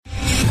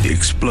The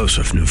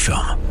explosive new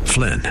film,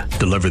 Flynn,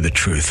 deliver the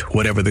truth,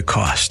 whatever the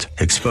cost,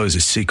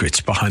 exposes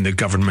secrets behind the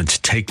government's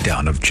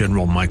takedown of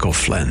General Michael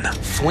Flynn.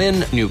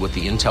 Flynn knew what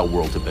the intel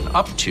world had been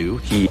up to.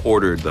 He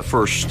ordered the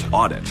first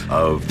audit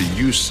of the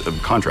use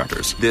of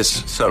contractors.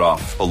 This set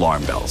off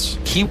alarm bells.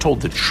 He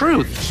told the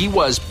truth. He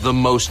was the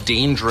most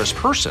dangerous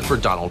person for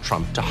Donald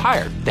Trump to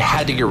hire. They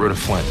had to get rid of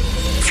Flynn.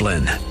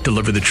 Flynn,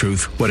 deliver the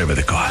truth, whatever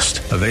the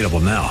cost. Available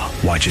now.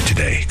 Watch it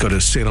today. Go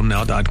to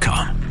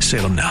salemnow.com.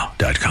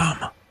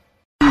 salemnow.com.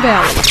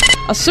 Valley,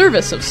 a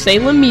service of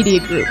Salem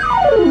Media Group.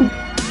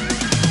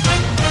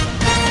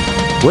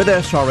 With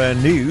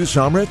SRN News,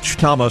 I'm Rich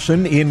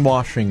Thomason in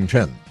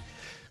Washington.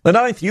 The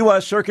Ninth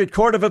U.S. Circuit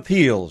Court of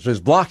Appeals is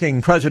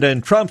blocking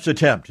President Trump's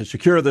attempt to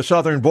secure the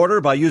southern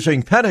border by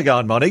using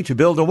Pentagon money to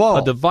build a wall.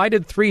 A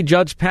divided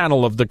three-judge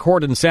panel of the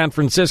court in San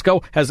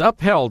Francisco has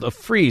upheld a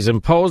freeze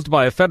imposed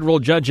by a federal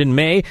judge in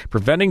May,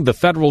 preventing the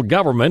federal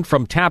government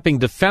from tapping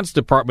Defense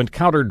Department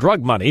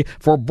counter-drug money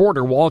for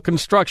border wall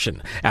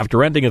construction.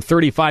 After ending a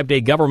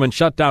 35-day government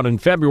shutdown in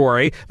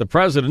February, the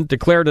president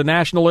declared a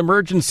national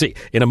emergency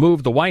in a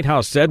move the White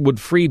House said would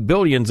free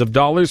billions of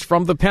dollars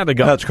from the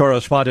Pentagon. That's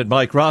correspondent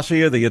Mike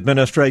Rossi. The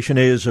administration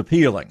is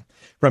appealing.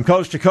 From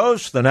coast to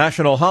coast, the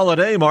national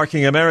holiday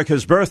marking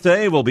America's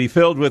birthday will be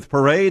filled with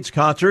parades,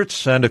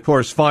 concerts, and, of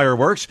course,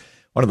 fireworks.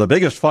 One of the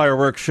biggest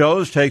fireworks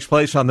shows takes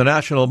place on the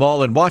National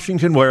Mall in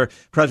Washington, where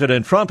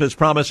President Trump is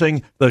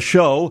promising the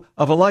show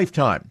of a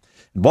lifetime.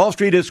 Wall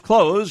Street is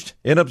closed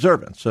in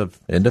observance of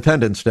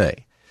Independence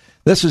Day.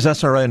 This is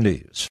SRN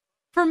News.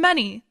 For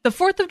many, the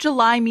 4th of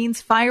July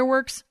means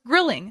fireworks,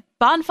 grilling,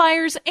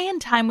 bonfires,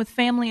 and time with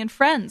family and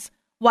friends.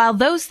 While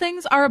those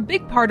things are a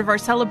big part of our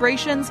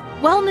celebrations,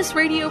 Wellness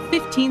Radio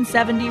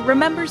 1570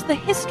 remembers the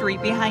history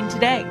behind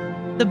today,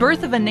 the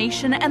birth of a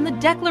nation and the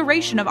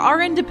declaration of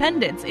our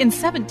independence in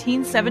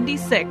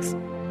 1776,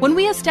 when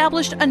we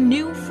established a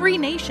new free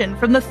nation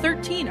from the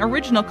 13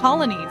 original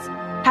colonies.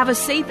 Have a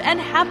safe and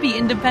happy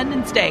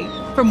Independence Day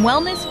from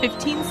Wellness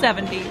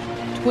 1570.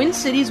 Twin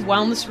Cities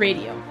Wellness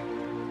Radio.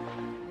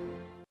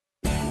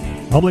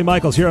 Homely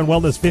Michaels here on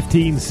Wellness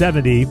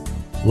 1570.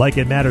 Like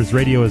It Matters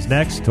Radio is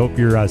next. Hope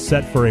you're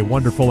set for a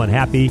wonderful and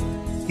happy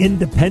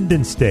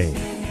Independence Day.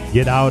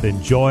 Get out,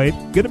 enjoy it.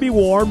 Going to be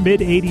warm,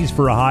 mid-80s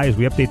for a high as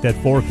we update that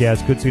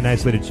forecast. Could see an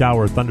isolated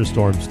shower or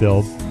thunderstorm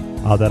still.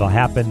 That'll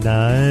happen.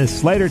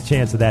 Slighter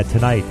chance of that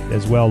tonight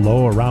as well,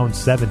 low around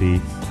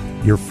 70.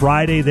 Your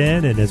Friday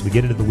then, and as we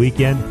get into the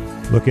weekend,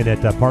 looking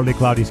at partly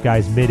cloudy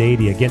skies,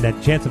 mid-80. Again,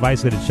 that chance of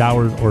isolated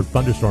shower or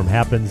thunderstorm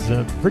happens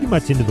pretty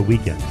much into the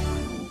weekend.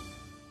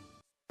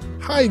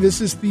 Hi, this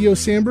is Theo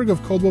Sandberg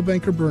of Coldwell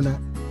Banker Burnett.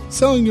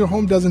 Selling your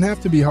home doesn't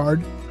have to be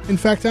hard. In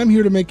fact, I'm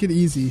here to make it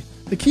easy.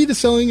 The key to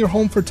selling your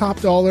home for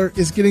top dollar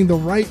is getting the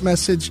right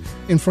message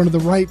in front of the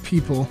right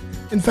people.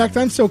 In fact,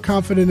 I'm so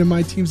confident in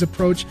my team's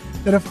approach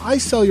that if I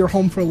sell your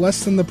home for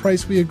less than the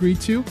price we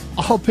agreed to,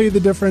 I'll pay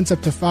the difference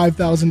up to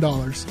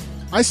 $5,000.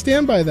 I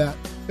stand by that.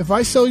 If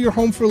I sell your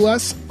home for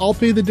less, I'll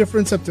pay the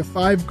difference up to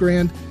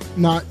 $5,000,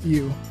 not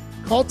you.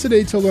 Call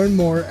today to learn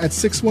more at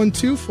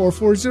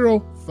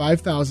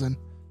 612-440-5000.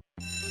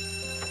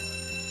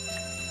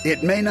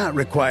 It may not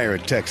require a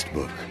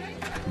textbook,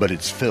 but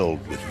it's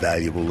filled with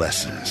valuable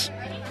lessons.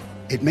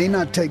 It may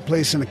not take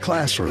place in a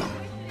classroom,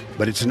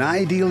 but it's an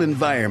ideal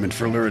environment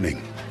for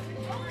learning.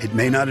 It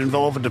may not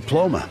involve a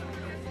diploma,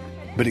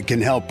 but it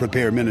can help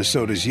prepare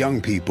Minnesota's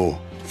young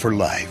people for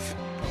life.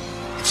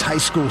 It's high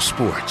school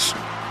sports.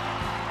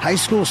 High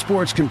school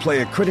sports can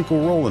play a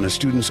critical role in a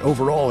student's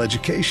overall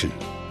education.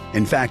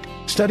 In fact,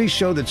 studies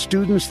show that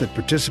students that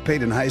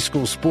participate in high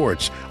school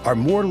sports are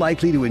more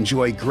likely to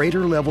enjoy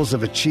greater levels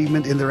of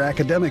achievement in their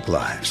academic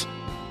lives.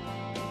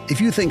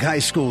 If you think high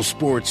school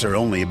sports are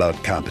only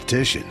about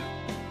competition,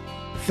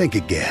 think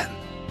again.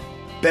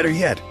 Better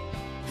yet,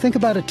 think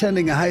about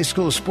attending a high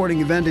school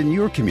sporting event in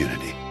your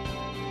community.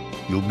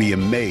 You'll be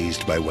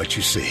amazed by what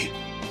you see.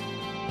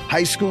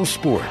 High school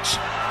sports,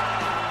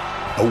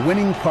 a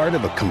winning part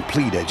of a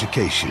complete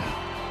education.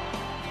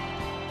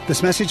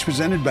 This message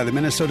presented by the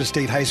Minnesota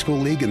State High School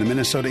League and the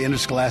Minnesota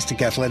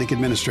Interscholastic Athletic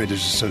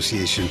Administrators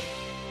Association.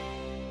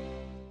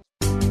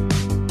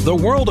 The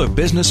world of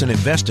business and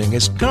investing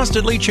is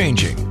constantly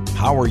changing.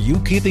 How are you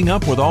keeping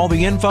up with all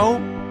the info?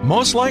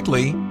 Most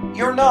likely,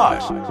 you're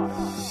not.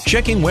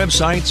 Checking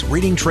websites,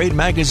 reading trade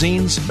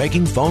magazines,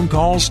 making phone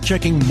calls,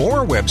 checking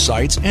more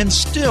websites, and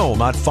still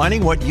not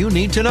finding what you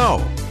need to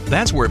know.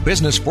 That's where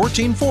Business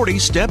 1440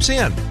 steps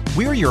in.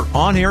 We're your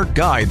on-air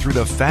guide through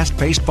the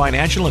fast-paced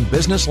financial and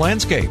business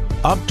landscape.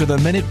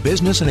 Up-to-the-minute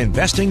business and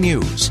investing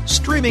news.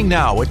 Streaming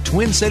now at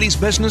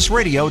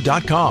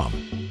TwinCitiesBusinessRadio.com.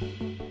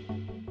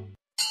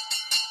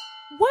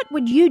 What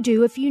would you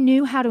do if you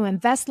knew how to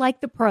invest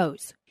like the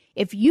pros?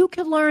 If you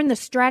could learn the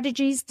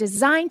strategies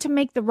designed to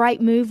make the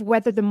right move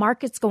whether the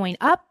market's going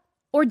up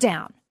or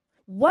down?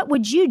 What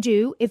would you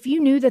do if you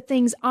knew the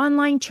things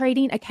Online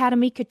Trading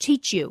Academy could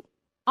teach you?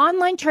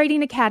 Online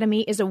Trading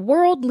Academy is a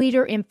world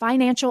leader in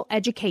financial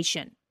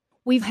education.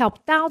 We've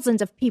helped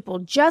thousands of people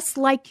just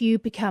like you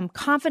become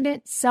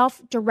confident,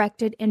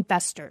 self-directed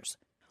investors.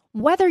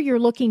 Whether you're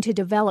looking to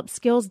develop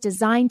skills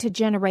designed to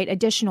generate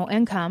additional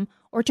income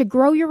or to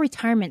grow your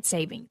retirement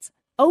savings,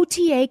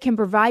 OTA can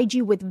provide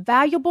you with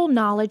valuable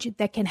knowledge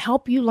that can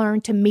help you learn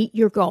to meet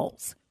your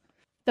goals.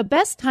 The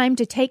best time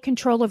to take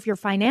control of your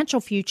financial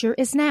future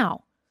is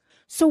now.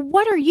 So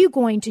what are you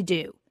going to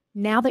do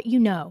now that you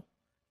know?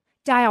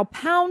 Dial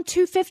pound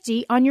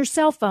 250 on your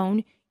cell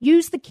phone.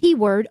 Use the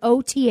keyword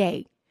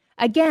OTA.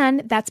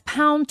 Again, that's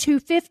pound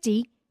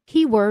 250,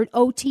 keyword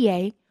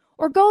OTA,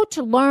 or go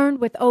to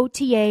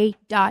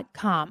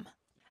learnwithota.com.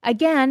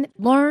 Again,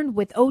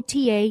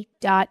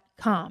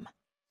 learnwithota.com.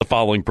 The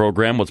following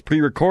program was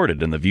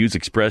pre-recorded, and the views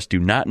expressed do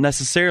not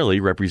necessarily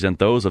represent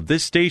those of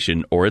this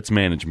station or its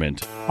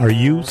management. Are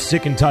you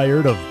sick and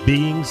tired of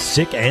being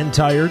sick and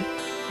tired?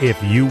 If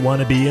you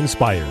want to be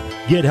inspired,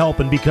 get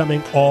help in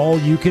becoming all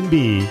you can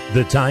be,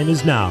 the time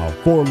is now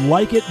for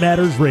Like It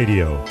Matters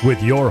Radio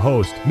with your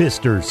host,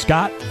 Mr.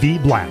 Scott V.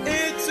 Black.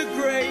 It's a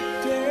great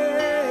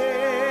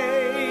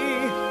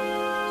day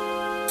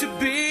to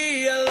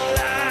be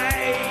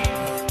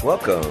alive.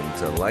 Welcome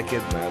to Like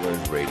It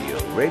Matters Radio.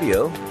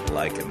 Radio,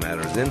 like it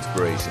matters,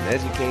 inspiration,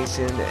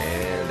 education,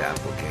 and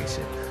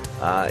application.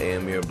 I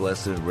am your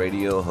blessed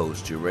radio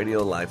host, your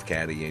radio life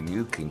caddy, and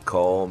you can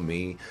call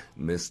me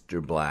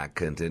Mr.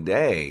 Black. And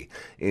today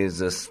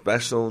is a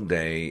special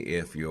day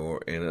if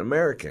you're an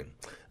American.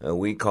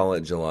 We call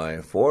it July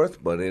 4th,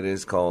 but it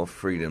is called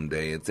Freedom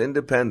Day. It's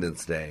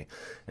Independence Day.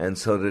 And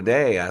so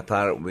today I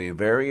thought it would be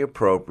very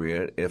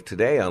appropriate if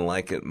today on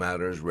Like It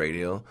Matters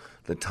Radio,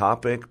 the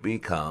topic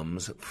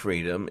becomes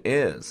Freedom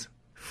Is.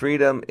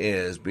 Freedom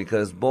is,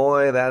 because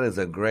boy, that is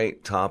a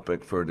great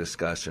topic for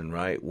discussion,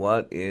 right?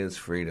 What is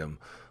freedom?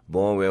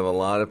 Boy, we have a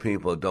lot of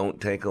people, don't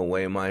take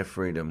away my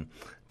freedom.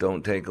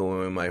 Don't take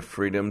away my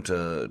freedom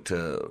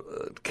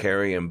to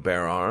carry and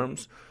bear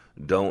arms.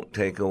 Don't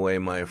take away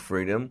my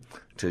freedom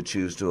to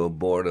choose to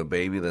abort a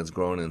baby that's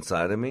grown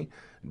inside of me.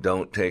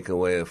 Don't take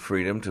away the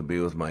freedom to be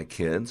with my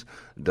kids.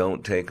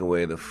 Don't take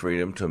away the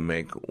freedom to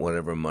make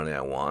whatever money I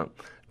want.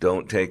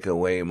 Don't take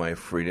away my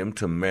freedom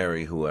to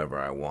marry whoever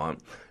I want.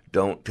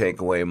 Don't take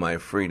away my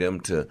freedom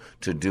to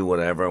do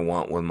whatever I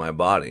want with my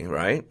body,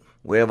 right?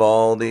 We have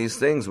all these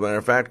things. Matter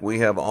of fact, we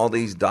have all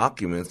these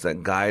documents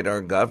that guide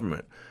our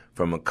government,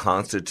 from a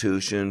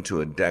constitution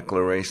to a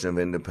Declaration of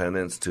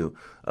Independence to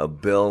a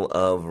Bill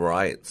of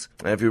Rights.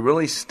 And if you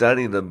really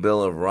study the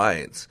Bill of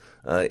Rights,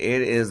 it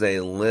is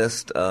a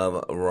list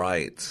of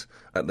rights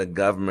that the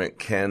government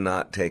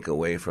cannot take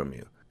away from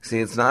you. See,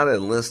 it's not a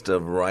list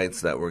of rights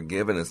that we're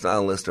given. It's not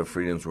a list of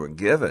freedoms we're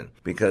given,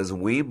 because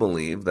we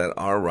believe that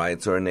our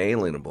rights are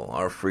inalienable.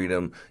 Our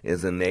freedom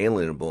is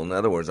inalienable. In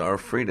other words, our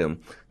freedom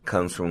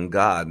comes from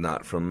God,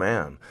 not from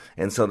man.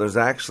 And so there's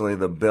actually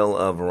the Bill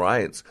of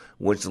Rights,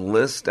 which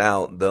lists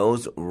out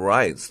those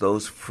rights,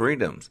 those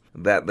freedoms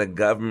that the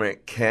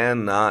government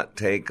cannot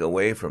take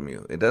away from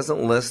you. It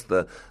doesn't list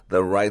the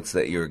rights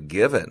that you're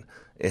given.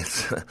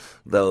 It's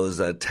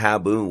those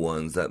taboo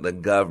ones that the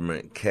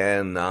government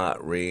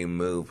cannot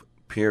remove,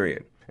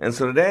 period. And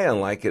so today on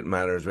Like It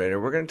Matters Radio,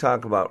 we're going to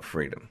talk about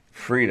freedom.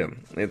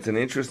 Freedom. It's an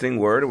interesting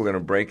word. We're going to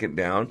break it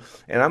down.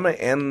 And I'm going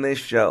to end this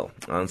show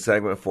on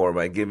segment 4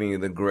 by giving you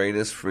the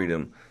greatest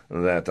freedom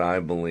that I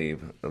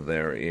believe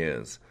there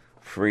is.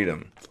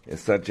 Freedom is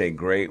such a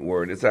great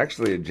word. It's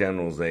actually a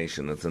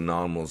generalization. It's a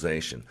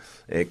nominalization.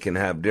 It can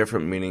have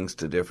different meanings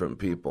to different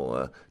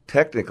people.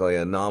 Technically,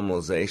 a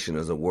nominalization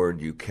is a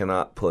word you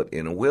cannot put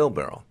in a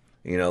wheelbarrow.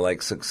 You know,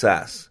 like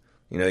success.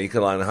 You know, you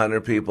can line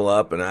 100 people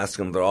up and ask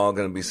them if they're all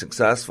going to be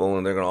successful,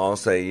 and they're going to all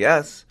say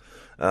yes.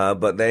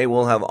 But they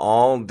will have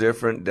all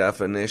different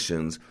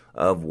definitions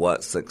of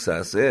what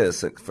success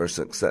is. For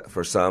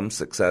some,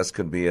 success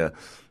could be a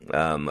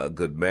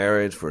good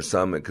marriage. For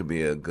some, it could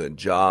be a good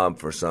job.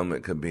 For some,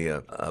 it could be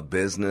a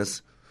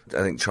business.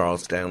 I think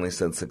Charles Stanley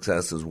said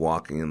success is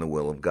walking in the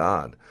will of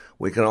God.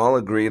 We can all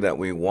agree that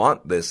we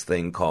want this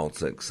thing called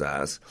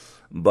success,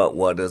 but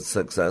what does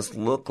success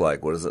look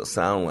like? What does it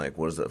sound like?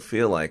 What does it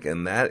feel like?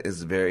 And that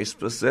is very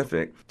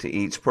specific to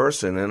each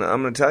person. And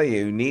I'm going to tell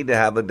you, you need to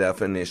have a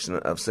definition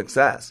of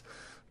success,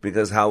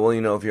 because how will you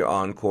know if you're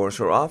on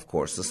course or off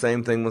course? The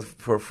same thing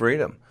for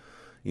freedom.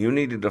 You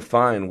need to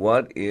define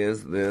what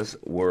is this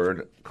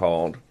word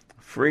called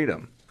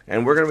freedom.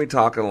 And we're going to be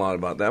talking a lot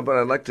about that, but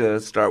I'd like to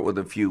start with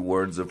a few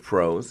words of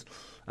prose.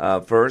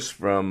 First,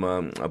 from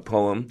a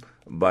poem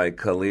by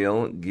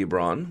Khalil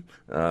Gibran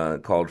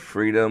called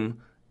Freedom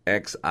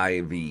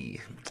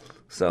XIV.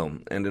 So,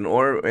 and an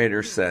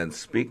orator said,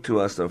 "Speak to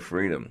us of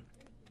freedom."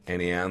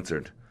 And he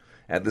answered,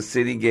 "At the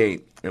city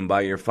gate and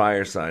by your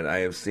fireside, I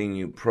have seen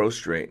you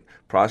prostrate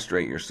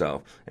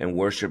yourself and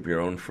worship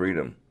your own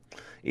freedom.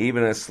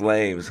 Even as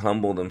slaves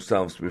humble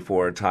themselves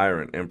before a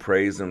tyrant and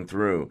praise him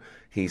through,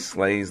 he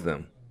slays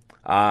them.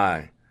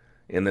 I,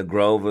 in the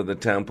grove of the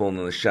temple and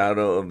in the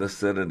shadow of the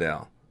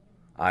citadel,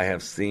 I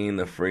have seen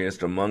the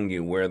freest among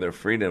you wear their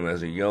freedom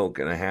as a yoke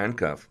and a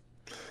handcuff.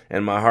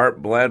 And my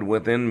heart bled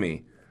within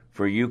me,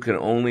 for you can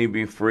only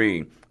be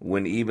free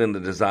when even the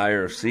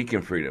desire of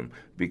seeking freedom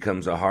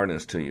becomes a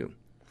hardness to you.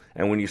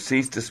 And when you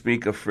cease to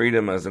speak of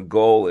freedom as a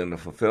goal and a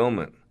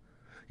fulfillment,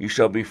 You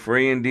shall be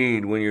free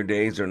indeed when your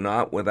days are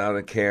not without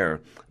a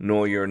care,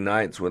 nor your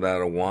nights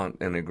without a want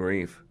and a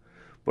grief.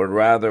 But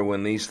rather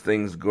when these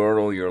things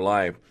girdle your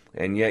life,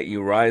 and yet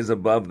you rise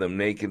above them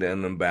naked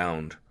and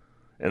unbound.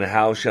 And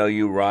how shall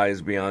you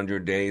rise beyond your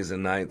days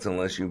and nights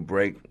unless you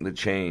break the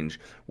change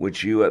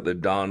which you at the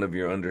dawn of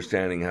your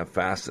understanding have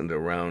fastened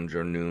around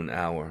your noon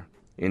hour?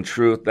 In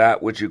truth,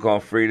 that which you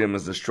call freedom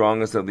is the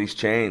strongest of these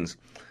chains,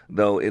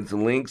 though its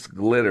links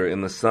glitter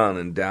in the sun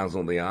and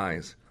dazzle the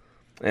eyes.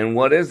 And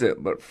what is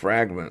it but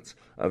fragments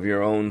of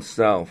your own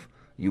self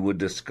you would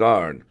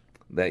discard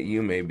that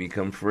you may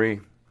become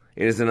free?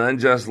 It is an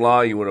unjust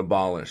law you would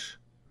abolish.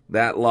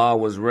 That law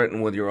was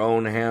written with your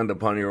own hand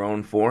upon your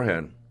own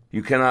forehead.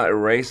 You cannot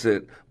erase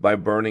it by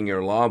burning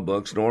your law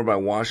books, nor by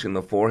washing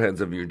the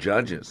foreheads of your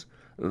judges,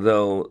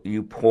 though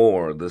you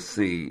pour the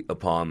sea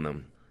upon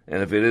them.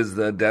 And if it is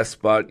the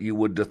despot you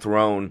would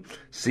dethrone,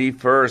 see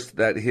first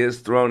that his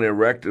throne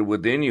erected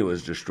within you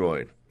is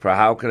destroyed. For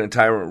how can a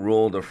tyrant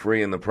rule the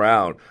free and the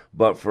proud,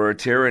 but for a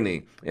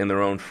tyranny in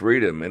their own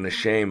freedom, and a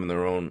shame in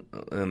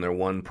their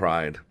one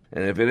pride?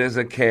 And if it is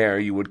a care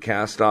you would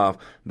cast off,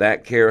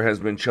 that care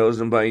has been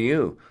chosen by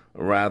you,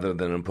 rather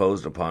than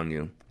imposed upon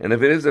you. And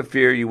if it is a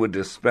fear you would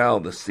dispel,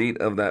 the seat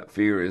of that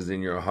fear is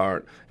in your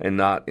heart, and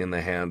not in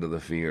the hand of the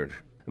feared.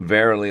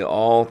 Verily,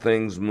 all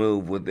things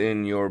move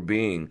within your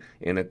being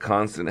in a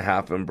constant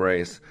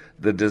half-embrace,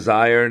 the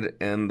desired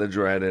and the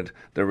dreaded,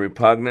 the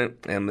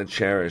repugnant and the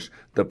cherished,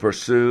 the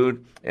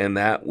pursued and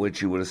that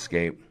which you would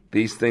escape.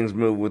 These things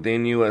move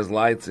within you as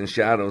lights and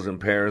shadows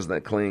and pairs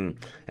that cling.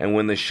 And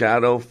when the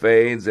shadow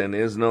fades and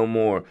is no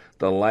more,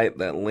 the light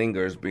that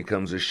lingers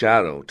becomes a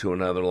shadow to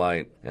another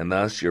light. And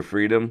thus your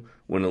freedom,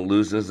 when it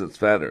loses its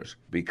fetters,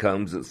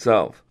 becomes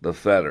itself the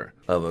fetter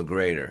of a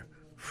greater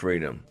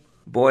freedom.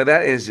 Boy,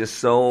 that is just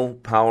so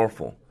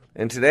powerful.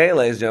 And today,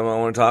 ladies and gentlemen,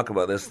 I want to talk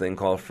about this thing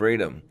called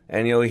freedom.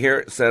 And you'll hear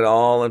it said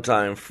all the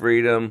time,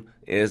 freedom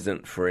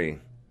isn't free.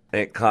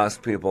 It costs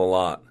people a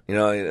lot. You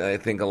know, I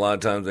think a lot of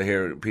times I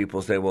hear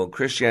people say, well,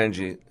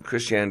 Christianity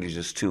is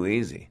just too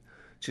easy.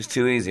 It's just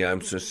too easy. I'm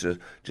just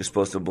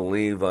supposed to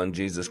believe on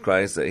Jesus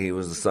Christ, that he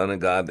was the Son of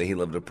God, that he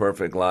lived a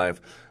perfect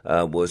life,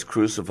 was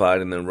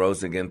crucified, and then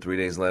rose again 3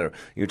 days later.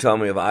 You're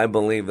telling me if I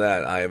believe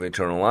that, I have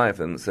eternal life?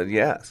 And it said,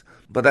 yes.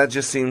 But that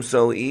just seems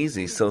so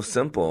easy, so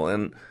simple.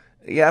 And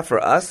yeah, for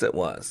us it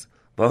was.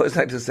 But I always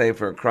like to say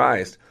for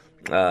Christ,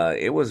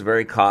 it was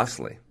very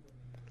costly.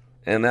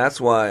 And that's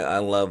why I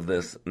love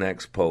this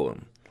next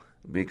poem,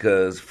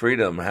 because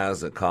freedom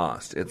has a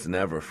cost. It's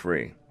never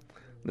free.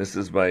 This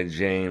is by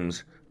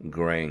James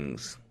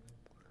Grangs.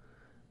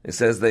 It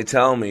says, they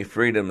tell me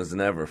freedom is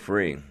never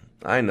free.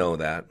 I know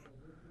that.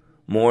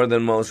 More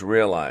than most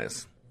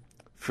realize.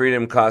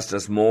 Freedom costs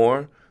us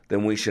more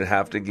than we should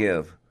have to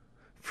give.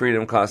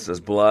 Freedom costs us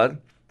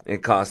blood.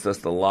 It costs us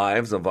the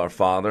lives of our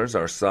fathers,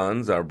 our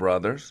sons, our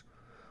brothers.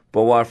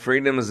 But while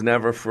freedom is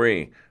never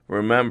free,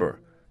 remember,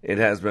 it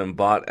has been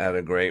bought at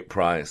a great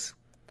price,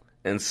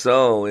 and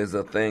so is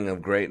a thing of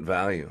great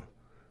value.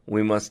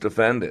 We must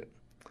defend it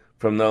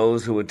from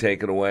those who would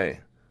take it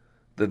away.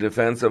 The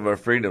defense of our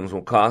freedoms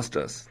will cost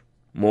us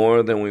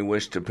more than we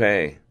wish to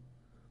pay,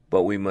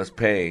 but we must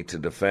pay to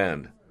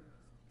defend.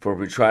 For if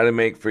we try to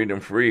make freedom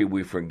free,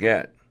 we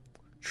forget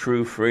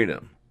true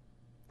freedom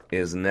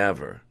is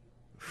never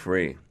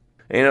free.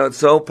 And, you know, it's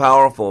so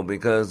powerful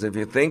because if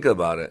you think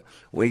about it,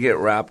 we get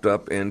wrapped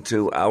up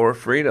into our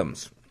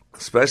freedoms.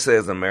 Especially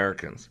as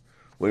Americans,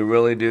 we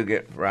really do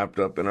get wrapped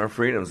up in our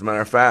freedoms. As a matter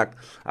of fact,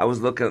 I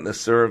was looking at the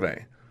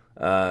survey.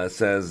 It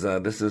says,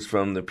 this is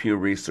from the Pew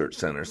Research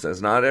Center, it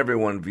says, not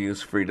everyone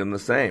views freedom the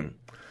same.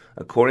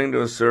 According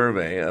to a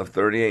survey of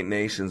 38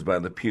 nations by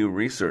the Pew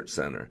Research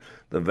Center,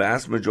 the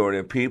vast majority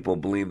of people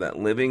believe that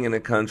living in a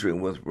country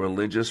with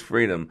religious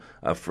freedom,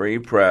 a free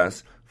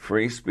press,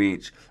 free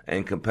speech,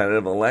 and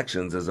competitive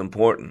elections is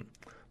important.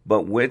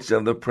 But which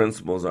of the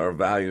principles are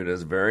valued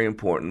as very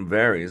important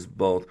varies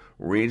both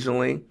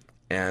regionally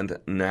and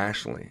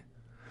nationally.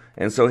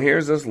 And so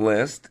here's this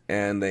list,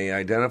 and they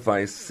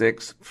identify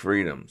 6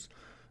 freedoms.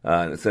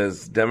 It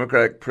says,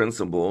 democratic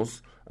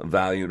principles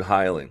valued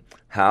highly.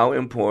 How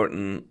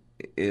important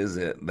is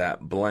it that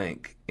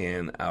blank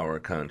in our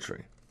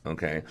country?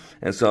 Okay,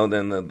 and so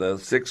then the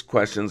 6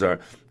 questions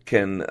are,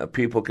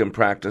 people can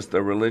practice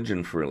their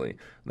religion freely,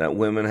 that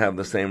women have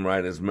the same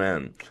right as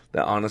men,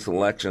 that honest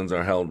elections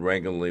are held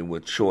regularly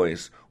with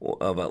choice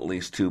of at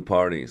least 2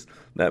 parties,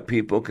 that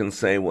people can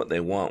say what they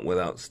want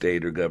without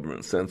state or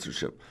government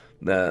censorship,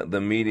 that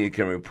the media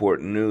can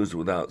report news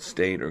without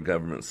state or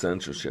government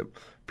censorship,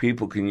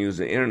 people can use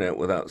the internet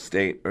without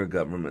state or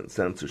government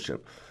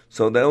censorship.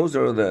 So those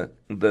are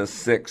the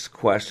 6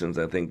 questions,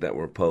 I think, that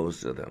were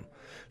posed to them.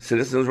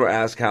 Citizens were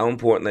asked how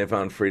important they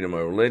found freedom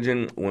of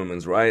religion,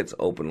 women's rights,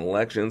 open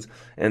elections,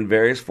 and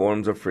various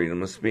forms of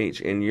freedom of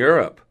speech. In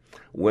Europe,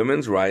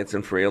 women's rights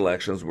and free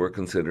elections were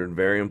considered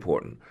very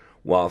important,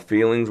 while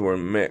feelings were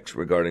mixed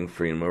regarding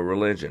freedom of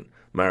religion.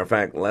 Matter of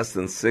fact, less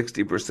than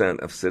 60%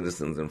 of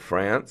citizens in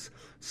France,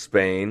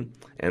 Spain,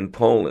 and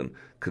Poland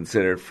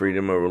considered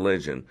freedom of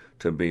religion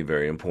to be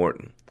very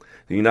important.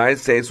 The United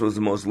States was the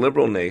most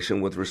liberal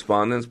nation, with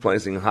respondents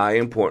placing high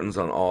importance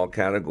on all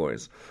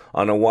categories.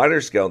 On a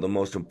wider scale, the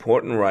most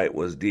important right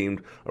was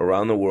deemed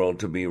around the world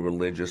to be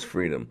religious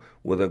freedom,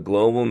 with a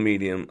global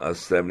median of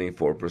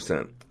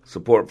 74%.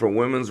 Support for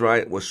women's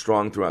rights was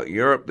strong throughout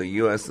Europe, the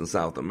U.S., and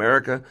South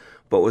America,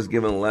 but was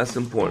given less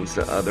importance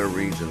to other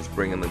regions,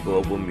 bringing the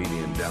global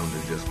median down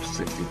to just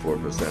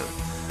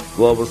 64%.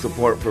 Global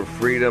support for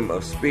freedom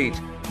of speech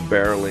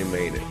barely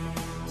made it.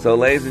 So,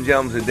 ladies and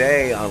gentlemen,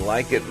 today on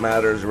Like It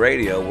Matters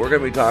Radio, we're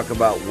going to be talking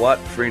about what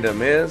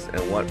freedom is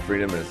and what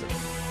freedom isn't.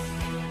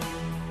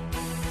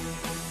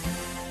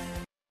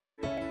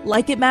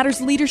 Like It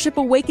Matters Leadership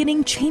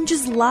Awakening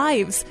changes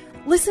lives.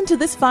 Listen to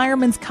this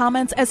fireman's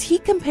comments as he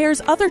compares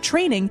other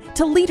training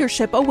to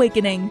Leadership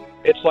Awakening.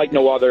 It's like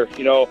no other.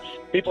 You know,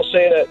 people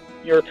say that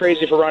you're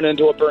crazy for running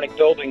into a burning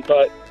building,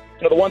 but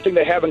you know, the one thing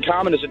they have in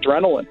common is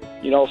adrenaline.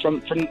 You know,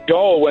 from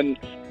go when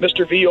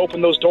Mr. V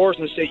opened those doors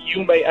and said,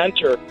 "You may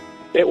enter."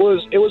 It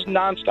was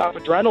nonstop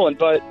adrenaline,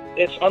 but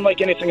it's unlike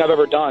anything I've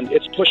ever done.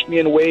 It's pushed me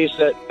in ways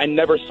that I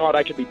never thought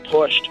I could be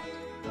pushed.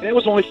 And it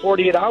was only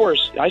 48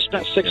 hours. I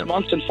spent 6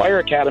 months in fire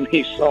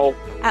academy, so...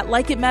 At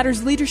Like It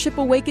Matters Leadership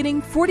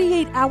Awakening,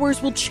 48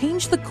 hours will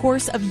change the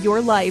course of your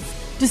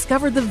life.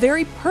 Discover the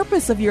very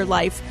purpose of your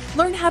life,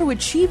 learn how to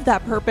achieve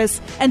that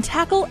purpose, and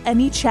tackle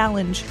any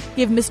challenge.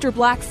 Give Mr.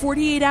 Black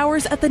 48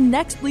 hours at the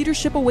next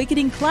Leadership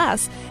Awakening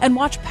class and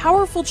watch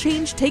powerful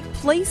change take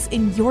place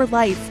in your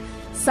life.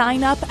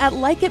 Sign up at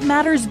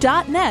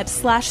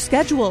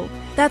likeitmatters.net/schedule.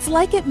 That's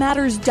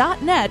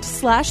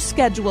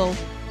likeitmatters.net/schedule.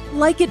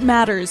 Like It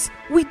Matters.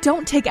 We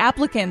don't take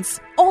applicants,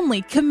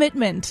 only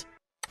commitment.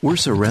 We're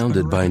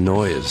surrounded by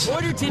noise,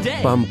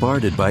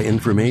 bombarded by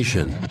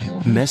information,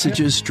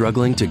 messages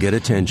struggling to get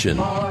attention.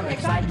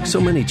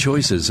 So many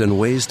choices and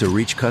ways to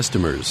reach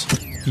customers.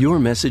 Your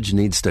message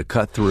needs to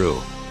cut through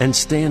and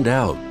stand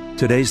out.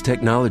 Today's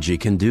technology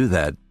can do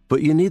that,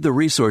 but you need the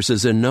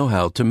resources and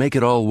know-how to make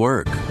it all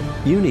work.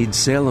 You need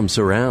Salem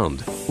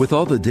Surround. With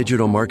all the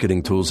digital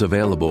marketing tools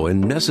available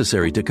and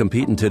necessary to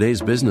compete in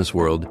today's business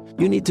world,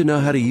 you need to know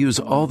how to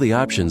use all the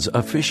options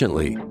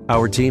efficiently.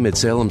 Our team at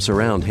Salem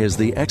Surround has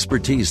the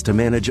expertise to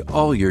manage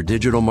all your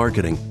digital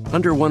marketing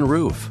under one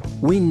roof.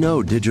 We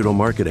know digital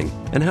marketing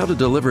and how to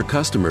deliver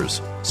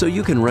customers so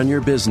you can run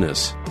your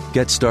business.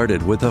 Get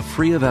started with a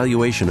free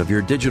evaluation of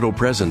your digital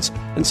presence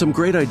and some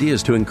great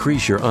ideas to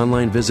increase your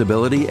online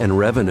visibility and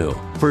revenue.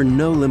 For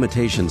no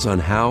limitations on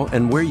how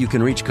and where you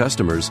can reach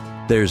customers,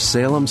 there's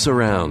Salem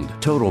Surround.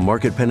 Total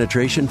market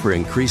penetration for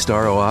increased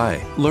ROI.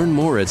 Learn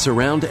more at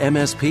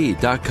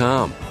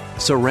surroundmsp.com.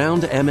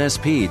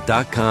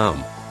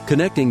 Surroundmsp.com.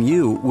 Connecting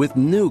you with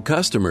new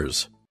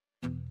customers.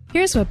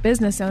 Here's what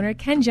business owner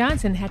Ken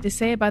Johnson had to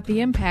say about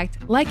the impact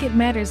Like It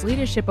Matters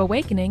Leadership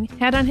Awakening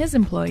had on his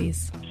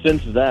employees.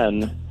 Since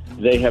then,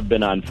 they have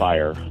been on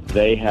fire.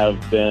 They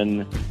have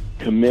been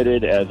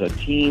committed as a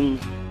team,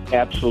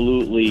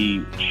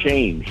 absolutely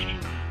changed.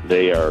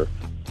 They are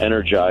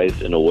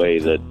energized in a way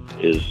that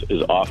is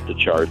off the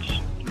charts,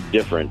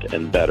 different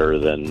and better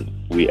than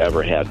we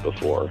ever had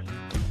before.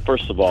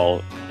 First of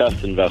all,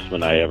 best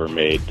investment I ever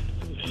made.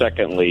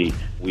 Secondly,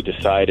 we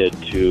decided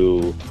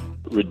to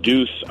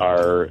reduce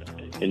our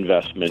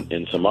investment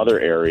in some other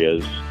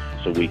areas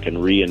so we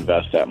can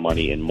reinvest that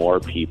money in more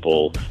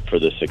people for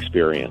this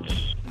experience.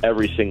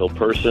 Every single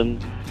person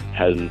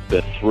has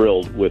been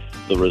thrilled with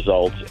the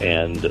results,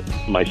 and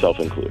myself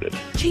included.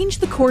 Change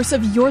the course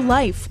of your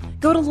life.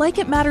 Go to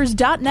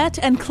likeitmatters.net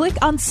and click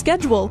on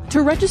Schedule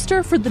to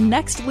register for the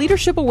next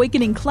Leadership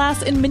Awakening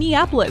class in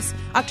Minneapolis,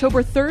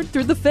 October 3rd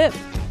through the 5th.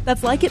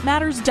 That's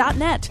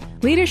likeitmatters.net.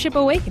 Leadership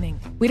Awakening.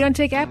 We don't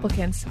take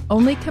applicants,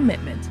 only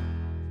commitment.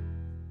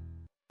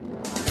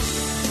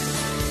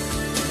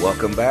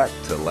 Welcome back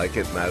to Like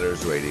It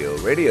Matters Radio.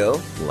 Radio,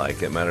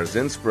 like it matters,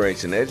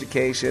 inspiration,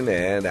 education,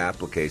 and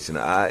application.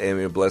 I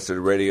am your blessed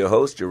radio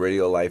host, your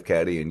radio life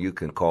caddy, and you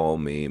can call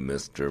me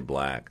Mr.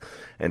 Black.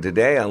 And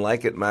today on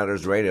Like It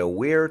Matters Radio,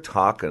 we're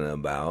talking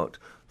about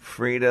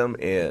freedom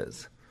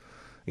is.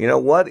 You know,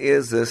 what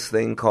is this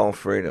thing called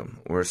freedom?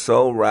 We're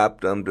so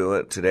wrapped into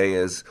it. Today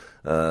is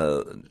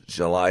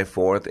July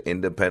 4th,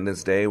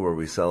 Independence Day, where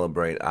we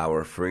celebrate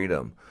our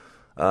freedom.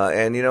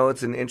 And, you know,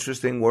 it's an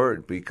interesting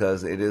word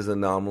because it is a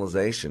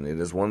nominalization. It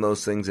is one of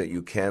those things that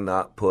you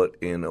cannot put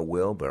in a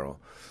wheelbarrow.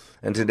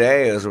 And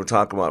today, as we're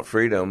talking about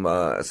freedom,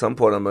 at some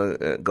point I'm going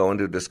to go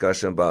into a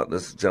discussion about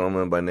this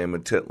gentleman by the name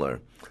of Tytler.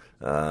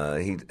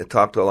 He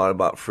talked a lot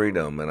about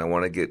freedom, and I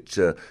want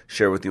to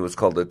share with you what's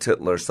called the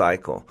Tytler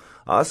cycle.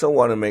 I also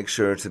want to make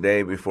sure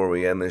today, before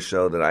we end this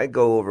show, that I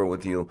go over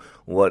with you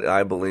what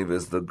I believe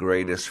is the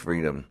greatest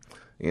freedom.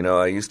 You know,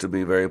 I used to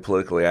be very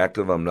politically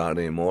active. I'm not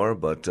anymore,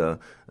 but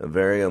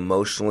very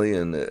emotionally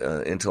and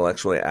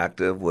intellectually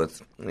active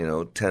with, you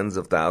know, tens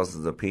of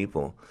thousands of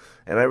people.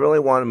 And I really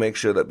want to make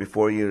sure that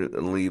before you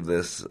leave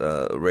this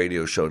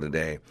radio show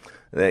today,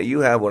 that you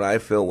have what I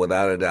feel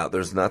without a doubt,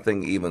 there's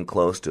nothing even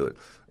close to it,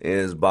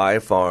 is by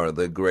far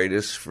the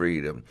greatest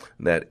freedom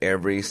that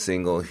every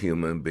single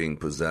human being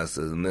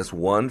possesses. And this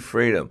one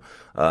freedom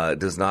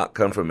does not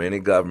come from any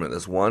government.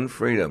 This one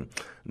freedom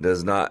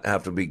does not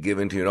have to be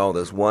given to you at all.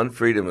 This one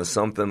freedom is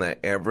something that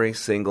every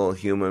single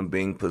human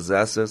being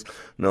possesses,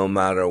 no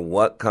matter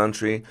what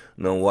country,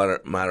 no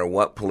matter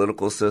what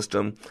political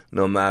system,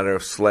 no matter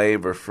if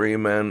slave or free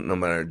man, no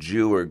matter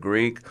Jew or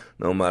Greek,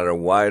 no matter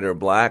white or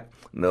black,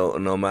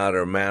 no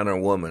matter man or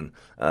woman,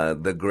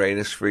 the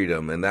greatest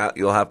freedom. And that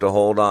you'll have to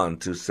hold on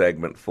to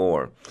segment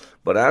 4.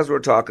 But as we're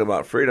talking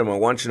about freedom, I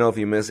want you to know if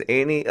you miss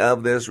any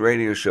of this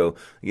radio show,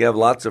 you have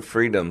lots of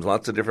freedoms,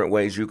 lots of different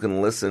ways you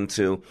can listen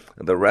to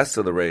the rest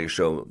of the radio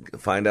show.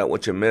 Find out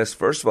what you missed.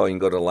 First of all, you can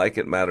go to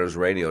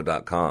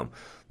likeitmattersradio.com.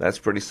 That's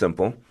pretty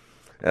simple.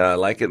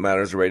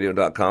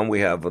 Likeitmattersradio.com. We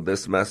have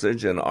this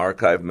message and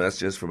archive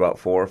messages for about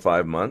 4 or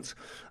 5 months.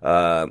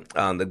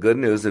 On the good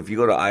news, if you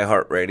go to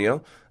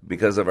iHeartRadio,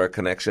 because of our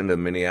connection to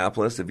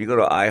Minneapolis, if you go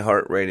to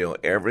iHeartRadio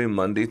every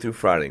Monday through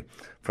Friday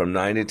from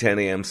 9 to 10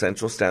 a.m.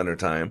 Central Standard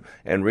Time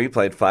and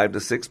replayed 5 to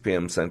 6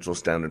 p.m. Central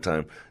Standard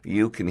Time,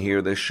 you can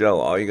hear this show.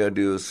 All you got to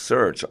do is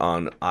search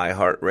on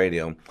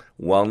iHeartRadio,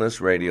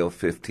 Wellness Radio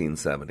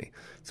 1570.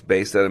 It's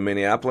based out of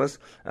Minneapolis.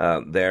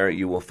 There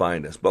you will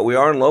find us. But we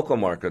are in local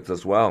markets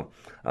as well.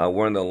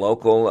 We're in the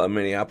local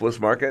Minneapolis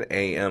market,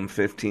 AM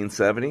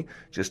 1570.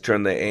 Just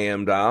turn the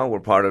AM dial.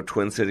 We're part of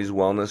Twin Cities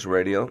Wellness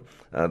Radio.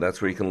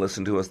 That's where you can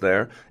listen to us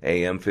there,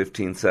 AM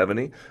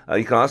 1570.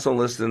 You can also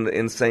listen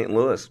in St.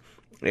 Louis.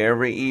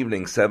 Every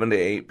evening, 7 to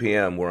 8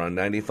 p.m., we're on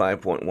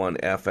 95.1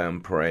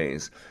 FM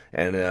Praise.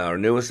 And our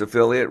newest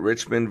affiliate,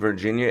 Richmond,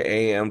 Virginia,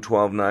 AM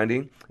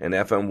 1290 and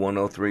FM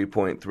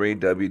 103.3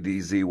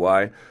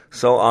 WDZY.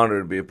 So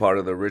honored to be a part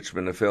of the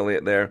Richmond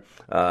affiliate there.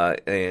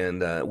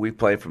 And we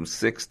play from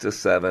 6 to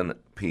 7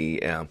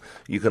 p.m.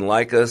 You can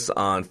like us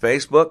on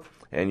Facebook,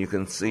 and you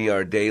can see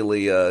our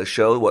daily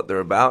show, what they're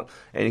about.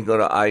 And you can go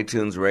to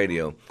iTunes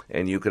Radio,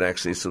 and you can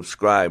actually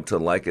subscribe to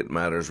Like It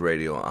Matters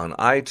Radio on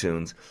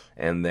iTunes,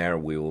 and there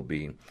we will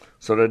be.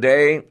 So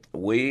today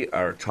we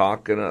are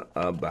talking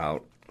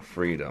about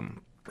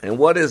freedom. And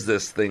what is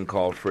this thing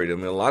called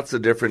freedom? There are lots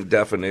of different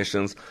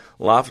definitions,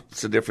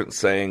 lots of different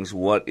sayings.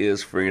 What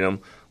is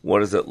freedom? What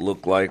does it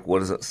look like? What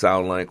does it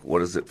sound like? What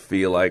does it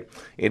feel like?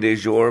 It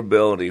is your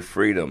ability,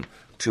 freedom,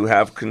 to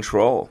have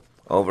control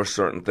over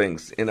certain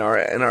things. In our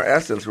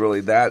essence,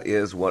 really, that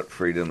is what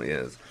freedom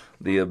is,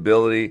 the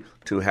ability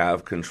to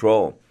have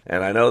control.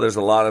 And I know there's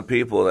a lot of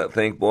people that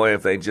think, boy,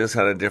 if they just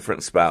had a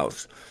different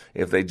spouse,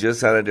 they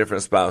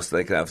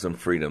could have some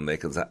freedom, they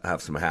could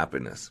have some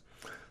happiness.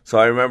 So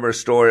I remember a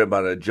story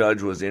about a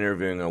judge was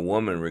interviewing a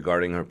woman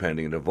regarding her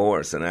pending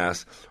divorce and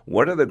asked,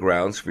 what are the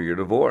grounds for your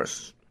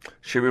divorce?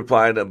 She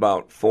replied,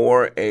 about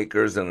 4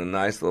 acres and a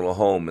nice little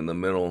home in the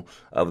middle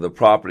of the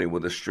property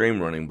with a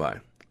stream running by.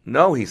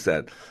 No, he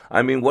said.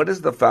 I mean, what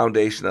is the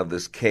foundation of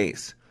this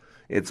case?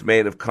 It's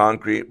made of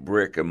concrete,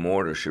 brick, and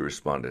mortar, she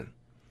responded.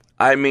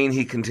 I mean,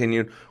 he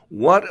continued,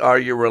 what are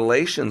your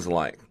relations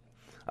like?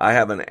 I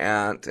have an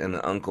aunt and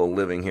an uncle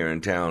living here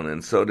in town,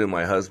 and so do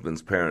my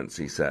husband's parents,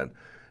 he said.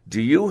 Do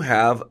you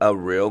have a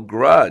real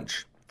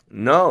grudge?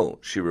 No,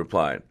 she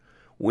replied.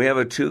 We have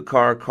a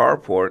 2-car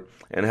carport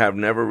and have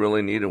never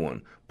really needed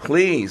one.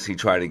 Please, he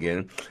tried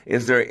again,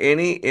 is there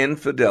any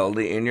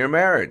infidelity in your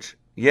marriage?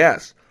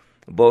 Yes.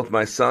 Both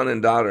my son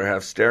and daughter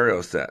have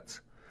stereo sets.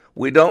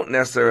 We don't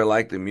necessarily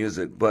like the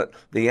music, but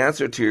the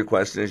answer to your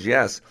question is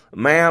yes.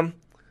 Ma'am,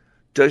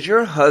 does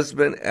your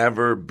husband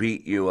ever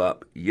beat you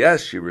up?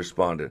 Yes, she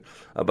responded.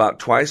 About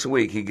twice a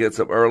week, he gets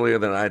up earlier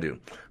than I do.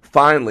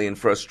 Finally, in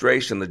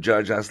frustration, the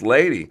judge asked,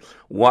 Lady,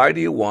 why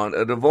do you want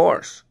a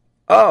divorce?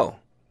 Oh,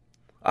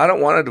 I don't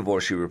want a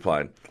divorce, she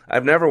replied.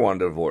 I've never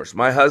wanted a divorce.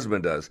 My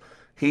husband does.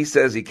 He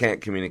says he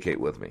can't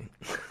communicate with me.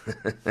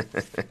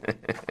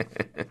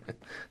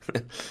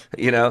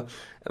 You know,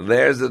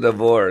 there's a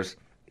divorce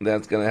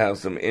that's going to have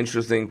some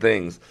interesting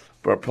things,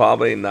 but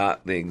probably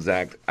not the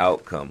exact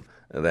outcome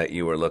that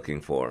you were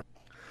looking for.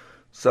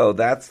 So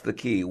that's the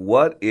key.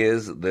 What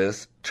is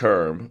this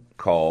term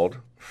called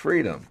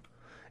freedom?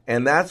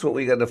 And that's what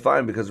we got to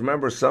find, because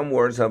remember, some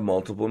words have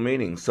multiple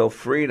meanings. So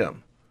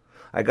freedom.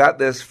 I got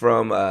this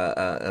from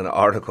an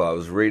article I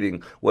was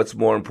reading. What's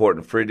more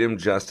important, freedom,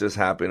 justice,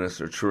 happiness,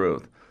 or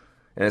truth?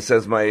 And it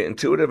says, my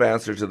intuitive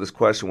answer to this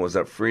question was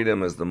that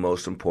freedom is the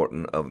most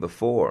important of the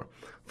 4,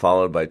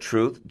 followed by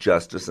truth,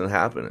 justice, and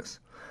happiness.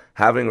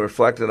 Having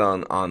reflected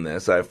on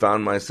this, I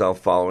found myself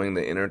following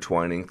the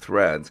intertwining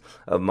threads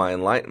of my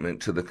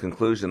enlightenment to the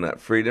conclusion that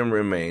freedom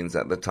remains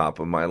at the top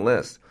of my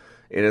list.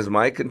 It is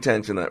my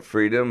contention that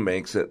freedom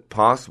makes it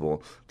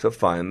possible to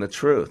find the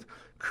truth,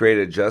 create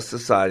a just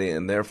society,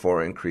 and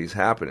therefore increase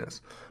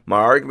happiness. My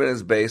argument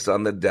is based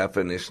on the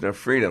definition of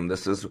freedom.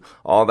 This is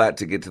all that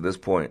to get to this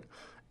point.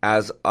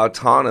 As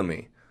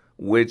autonomy,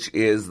 which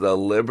is the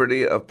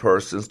liberty of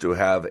persons to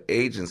have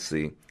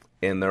agency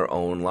in their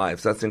own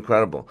lives. That's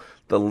incredible.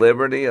 The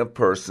liberty of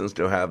persons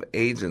to have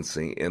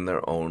agency in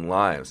their own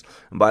lives.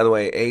 And by the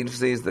way,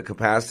 agency is the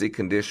capacity,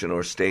 condition,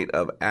 or state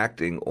of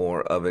acting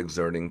or of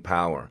exerting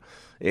power.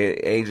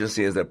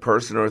 Agency is a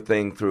person or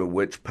thing through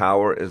which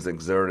power is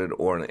exerted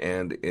or an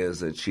end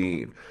is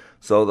achieved.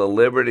 So the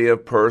liberty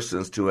of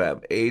persons to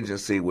have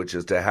agency, which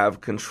is to have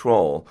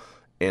control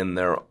in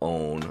their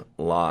own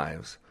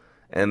lives.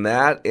 And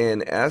that,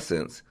 in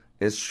essence,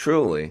 is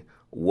truly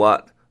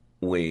what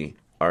we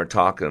are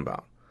talking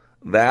about.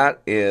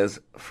 That is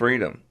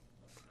freedom.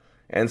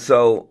 And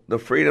so the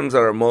freedoms that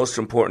are most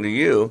important to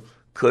you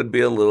could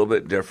be a little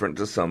bit different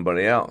to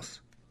somebody else.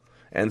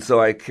 And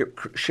so I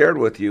shared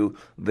with you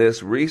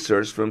this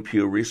research from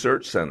Pew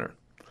Research Center.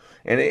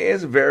 And it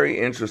is very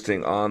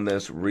interesting on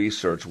this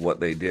research what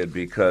they did,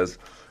 because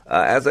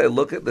as I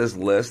look at this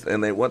list,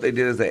 and what they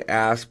did is they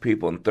asked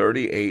people in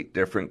 38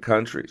 different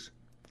countries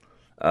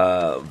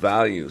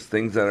values,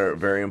 things that are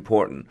very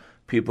important.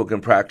 People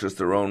can practice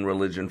their own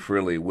religion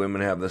freely.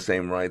 Women have the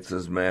same rights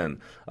as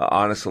men.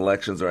 Honest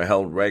elections are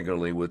held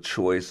regularly with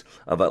choice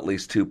of at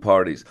least two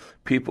parties.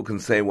 People can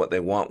say what they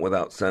want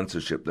without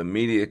censorship. The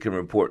media can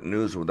report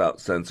news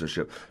without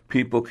censorship.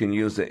 People can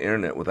use the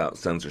internet without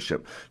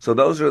censorship. So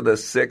those are the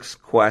 6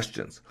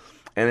 questions.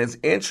 And it's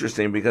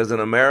interesting because in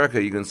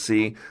America you can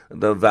see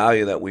the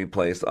value that we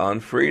place on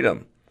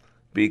freedom,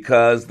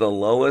 because the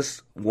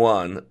lowest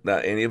one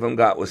that any of them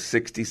got was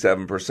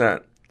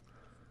 67%.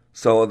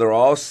 So they're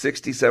all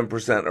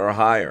 67% or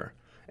higher.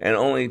 And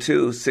only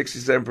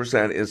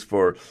 67% is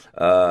for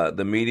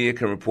the media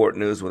can report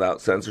news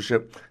without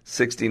censorship.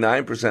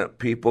 69%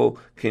 people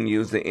can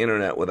use the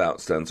internet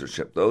without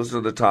censorship. Those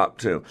are the top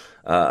 2.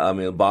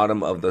 The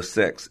bottom of the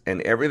 6.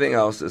 And everything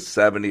else is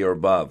 70 or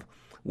above,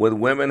 with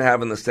women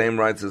having the same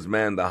rights as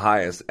men, the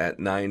highest at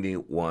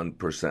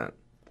 91%.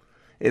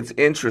 It's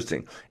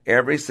interesting.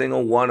 Every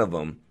single one of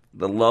them,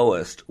 the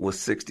lowest was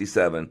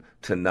 67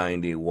 to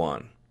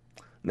 91.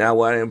 Now,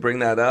 why I didn't bring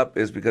that up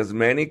is because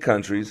many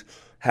countries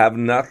have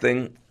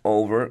nothing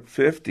over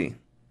 50.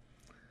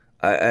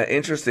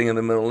 Interesting, in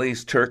the Middle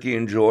East, Turkey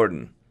and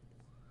Jordan,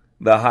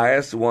 the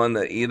highest one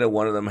that either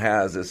one of them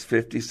has is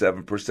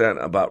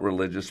 57% about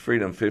religious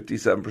freedom,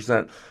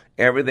 57%.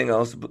 Everything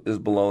else is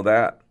below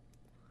that.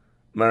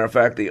 Matter of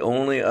fact, the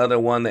only other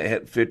one that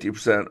hit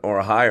 50%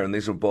 or higher, and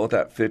these were both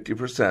at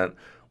 50%,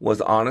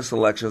 was honest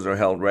elections are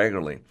held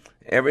regularly.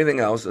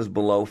 Everything else is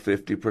below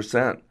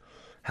 50%.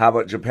 How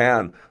about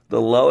Japan? The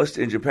lowest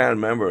in Japan,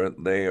 remember,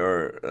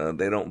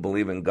 they don't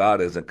believe in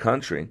God as a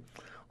country.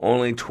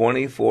 Only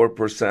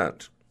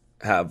 24%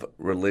 have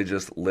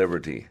religious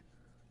liberty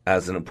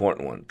as an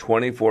important one.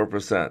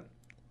 24%.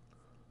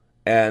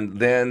 And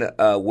then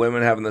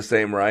women having the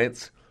same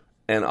rights,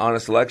 and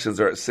honest elections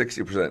are at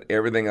 60%.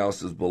 Everything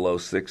else is below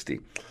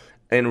 60.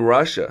 In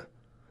Russia,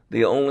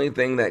 the only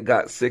thing that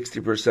got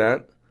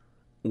 60%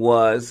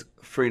 was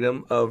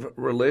freedom of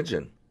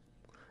religion.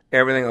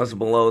 Everything else is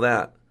below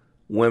that.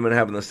 Women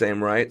having the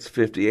same rights,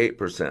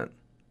 58%.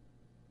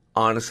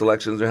 Honest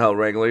elections are held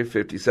regularly,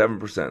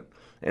 57%.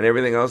 And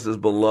everything else is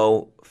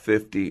below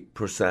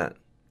 50%.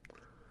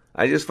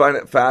 I just find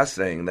it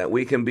fascinating that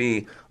we can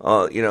be,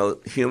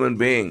 human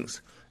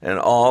beings and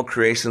all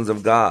creations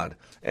of God,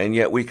 and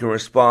yet we can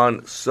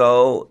respond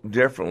so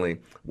differently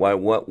by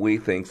what we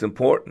think is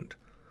important.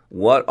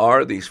 What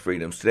are these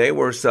freedoms? Today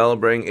we're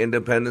celebrating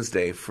Independence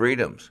Day,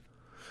 freedoms.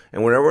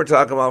 And whenever we're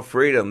talking about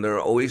freedom, there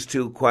are always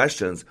 2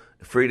 questions.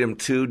 Freedom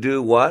to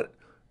do what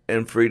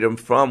and freedom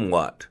from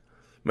what.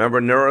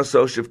 Remember,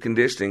 neurosocial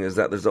conditioning is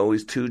that there's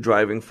always 2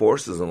 driving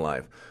forces in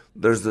life.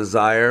 There's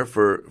desire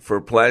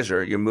for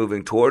pleasure, you're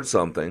moving towards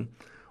something,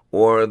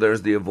 or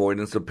there's the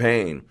avoidance of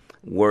pain,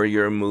 where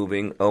you're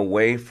moving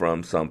away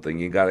from something.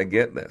 You got to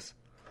get this.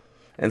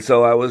 And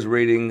so I was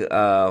reading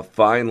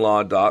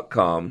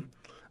FindLaw.com.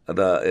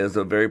 Is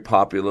a very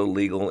popular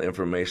legal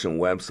information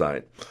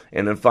website.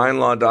 And then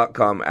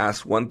FindLaw.com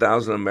asks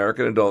 1,000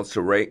 American adults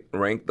to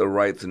rank the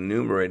rights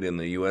enumerated in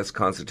the U.S.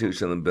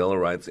 Constitution and the Bill of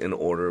Rights in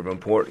order of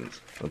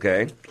importance.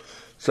 Okay?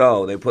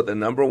 So they put the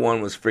number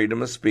 1 was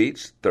freedom of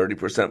speech.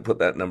 30% put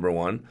that number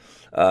 1.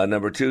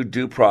 Number 2,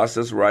 due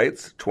process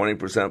rights.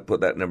 20% put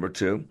that number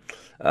 2.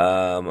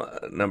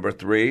 Number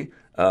 3,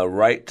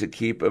 right to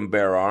keep and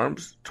bear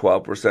arms.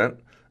 12%.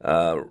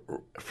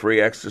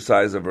 Free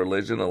exercise of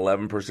religion,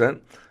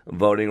 11%.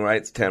 Voting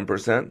rights,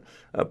 10%.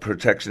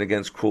 Protection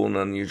against cruel and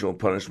unusual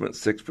punishment,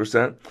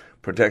 6%.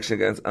 Protection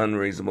against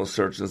unreasonable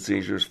search and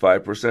seizures,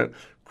 5%.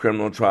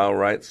 Criminal trial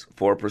rights,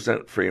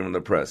 4%. Freedom of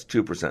the press,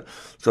 2%.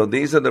 So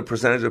these are the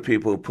percentage of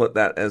people who put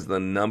that as the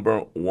number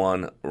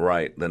 1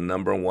 right, the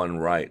number 1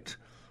 right.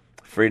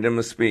 Freedom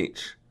of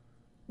speech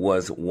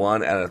was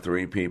 1 out of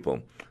 3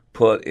 people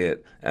put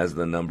it as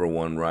the number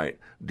 1 right.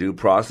 Due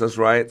process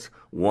rights,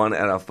 1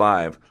 out of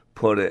 5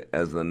 put it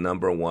as the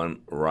number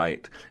 1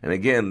 right. And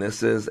again,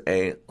 this is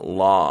a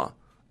law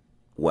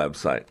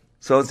website.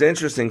 So it's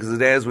interesting because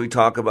today as we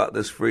talk about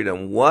this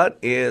freedom, what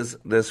is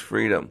this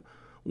freedom?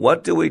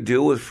 What do we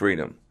do with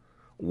freedom?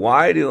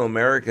 Why do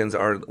Americans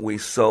are we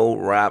so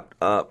wrapped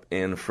up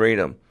in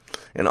freedom?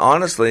 And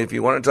honestly, if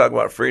you want to talk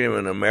about freedom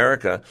in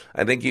America,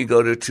 I think you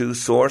go to two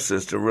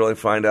sources to really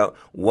find out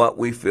what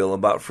we feel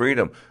about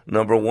freedom.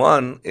 Number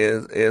one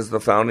is the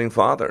Founding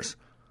Fathers,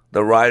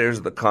 the writers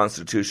of the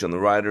Constitution, the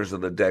writers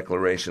of the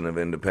Declaration of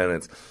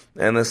Independence.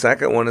 And the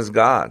second one is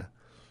God.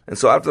 And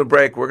so after the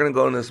break, we're going to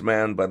go to this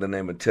man by the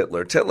name of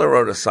Tytler. Tytler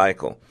wrote a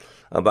cycle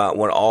about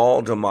what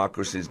all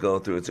democracies go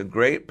through. It's a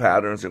great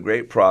pattern. It's a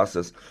great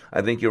process.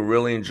 I think you'll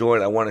really enjoy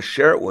it. I want to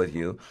share it with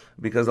you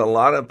because a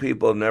lot of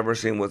people have never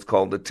seen what's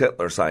called the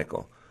Tytler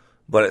cycle.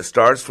 But it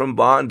starts from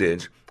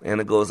bondage,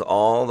 and it goes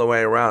all the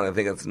way around. I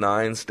think it's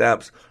 9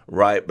 steps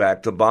right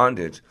back to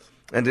bondage.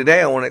 And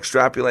today I want to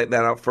extrapolate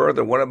that out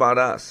further. What about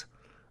us?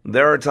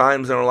 There are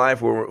times in our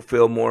life where we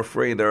feel more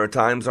free. There are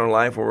times in our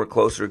life where we're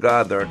closer to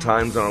God. There are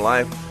times in our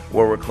life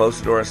where we're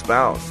closer to our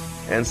spouse.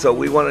 And so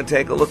we want to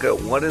take a look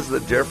at what is the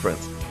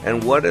difference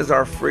and what does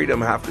our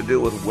freedom have to do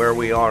with where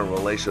we are in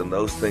relation to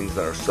those things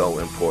that are so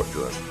important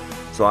to us.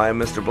 So I am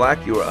Mr.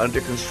 Black. You are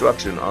under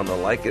construction on the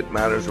Like It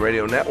Matters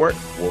Radio Network.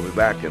 We'll be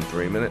back in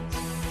 3 minutes.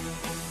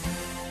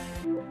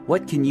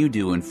 What can you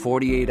do in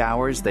 48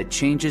 hours that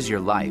changes your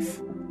life?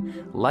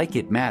 Like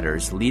It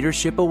Matters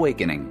Leadership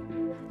Awakening.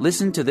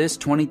 Listen to this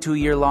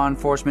 22-year law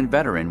enforcement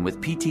veteran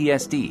with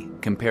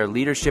PTSD compare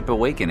Leadership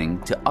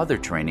Awakening to other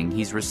training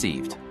he's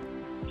received.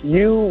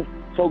 You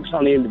focus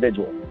on the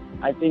individual.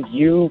 I think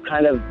you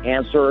kind of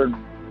answered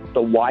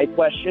the why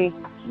question,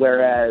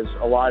 whereas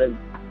a lot of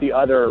the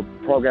other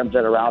programs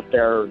that are out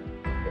there,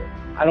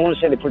 I don't want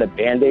to say they put a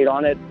Band-Aid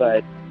on it,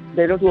 but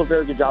they don't do a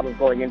very good job of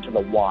going into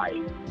the why.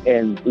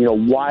 And,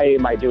 why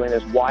am I doing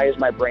this? Why is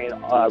my brain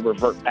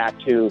revert back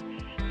to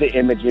the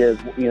images?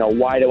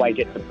 Why do I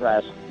get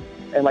depressed?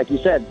 And like you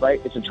said, right,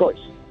 it's a choice.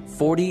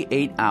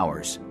 48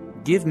 hours.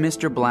 Give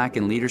Mr. Black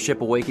and Leadership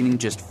Awakening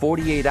just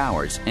 48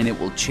 hours, and it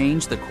will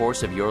change the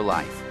course of your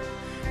life.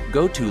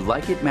 Go to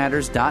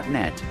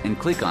likeitmatters.net and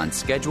click on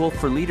Schedule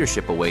for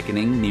Leadership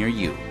Awakening near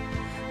you.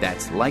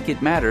 That's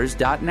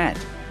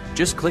likeitmatters.net.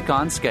 Just click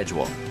on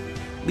Schedule.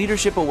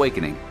 Leadership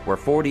Awakening, where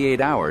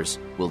 48 hours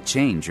will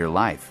change your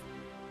life.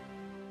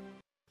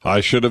 I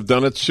should have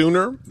done it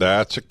sooner.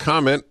 That's a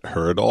comment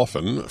heard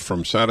often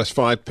from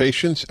satisfied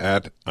patients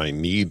at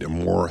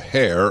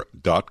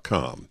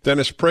IneedMoreHair.com.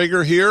 Dennis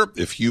Prager here.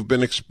 If you've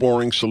been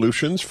exploring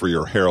solutions for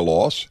your hair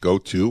loss, go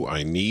to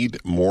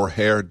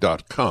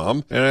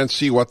IneedMoreHair.com and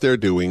see what they're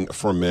doing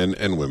for men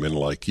and women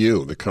like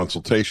you. The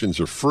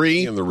consultations are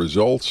free and the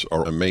results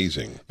are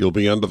amazing. You'll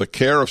be under the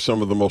care of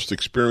some of the most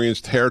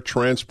experienced hair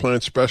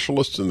transplant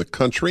specialists in the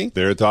country.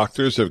 Their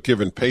doctors have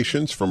given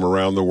patients from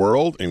around the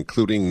world,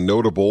 including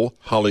notable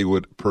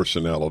Hollywood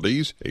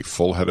personalities, a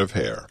full head of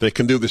hair. They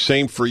can do the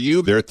same for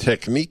you. Their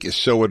technique is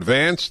so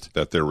advanced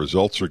that their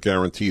results are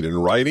guaranteed in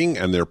writing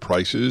and their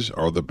prices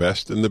are the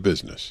best in the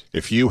business.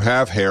 If you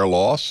have hair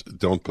loss,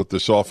 don't put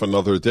this off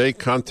another day.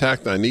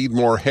 Contact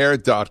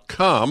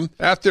IneedMoreHair.com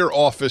at their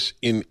office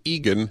in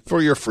Eagan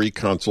for your free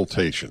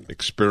consultation.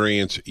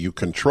 Experience you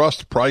can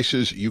trust,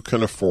 prices you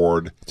can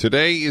afford.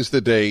 Today is the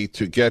day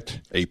to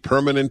get a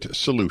permanent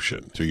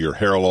solution to your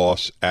hair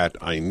loss at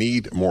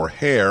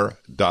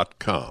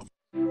IneedMoreHair.com.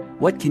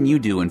 What can you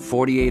do in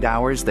 48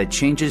 hours that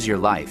changes your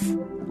life?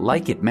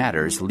 Like It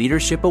Matters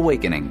Leadership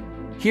Awakening.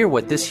 Hear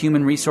what this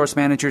human resource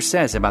manager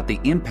says about the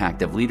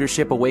impact of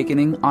Leadership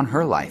Awakening on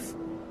her life.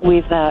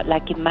 With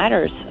Like It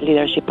Matters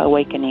Leadership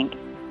Awakening,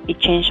 it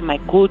changed my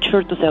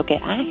culture to say,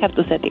 okay, I have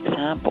to set the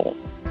example.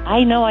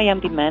 I know I am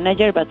the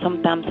manager, but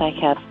sometimes I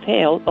have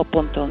failed up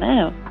until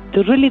now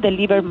to really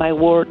deliver my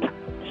word.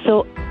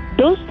 So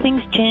those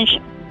things changed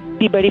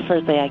the very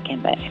first day I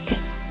came back.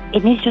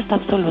 And it's just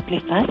absolutely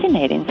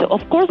fascinating. So,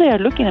 of course, they are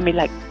looking at me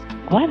like,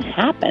 what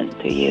happened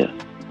to you?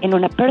 And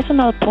on a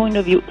personal point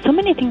of view, so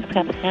many things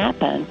have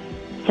happened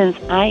since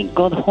I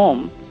got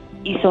home.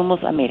 It's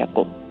almost a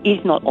miracle.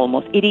 It's not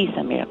almost, it is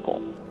a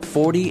miracle.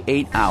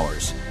 48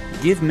 hours.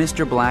 Give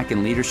Mr. Black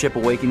and Leadership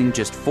Awakening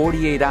just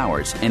 48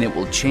 hours, and it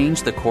will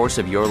change the course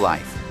of your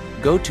life.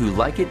 Go to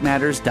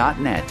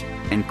likeitmatters.net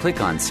and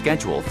click on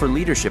Schedule for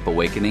Leadership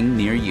Awakening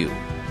near you.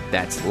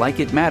 That's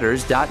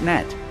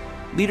likeitmatters.net.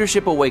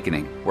 Leadership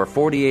Awakening, where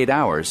 48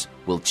 hours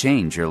will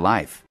change your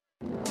life.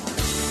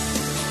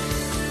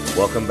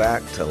 Welcome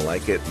back to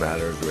Like It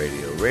Matters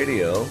Radio.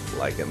 Radio,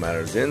 like it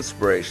matters,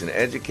 inspiration,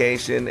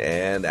 education,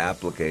 and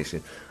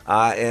application.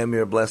 I am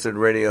your blessed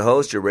radio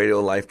host, your radio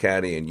life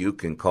caddy, and you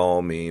can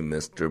call me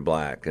Mr.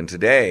 Black. And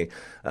today,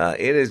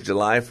 it is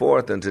July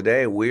 4th, and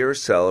today we are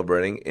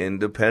celebrating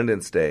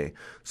Independence Day.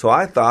 So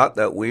I thought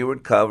that we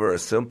would cover a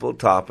simple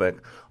topic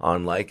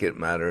on Like It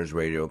Matters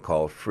Radio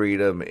called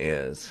Freedom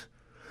Is.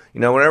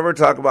 Whenever we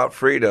talk about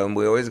freedom,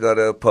 we always got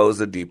to pose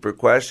a deeper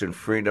question.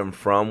 Freedom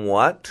from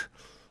what?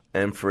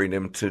 And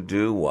freedom to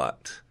do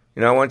what?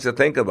 I want you to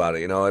think about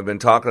it. I've been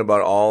talking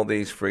about all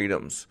these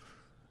freedoms.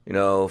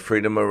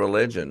 Freedom of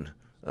religion,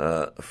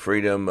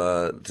 freedom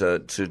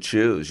to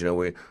choose. You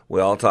know, we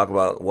all talk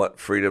about what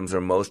freedoms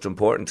are most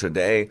important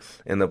today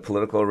in the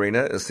political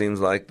arena. It seems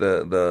like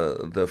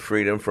the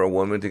freedom for a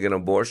woman to get an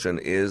abortion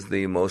is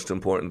the most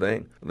important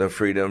thing. The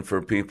freedom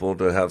for people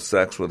to have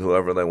sex with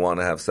whoever they want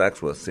to have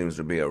sex with seems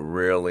to be a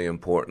really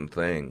important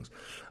thing.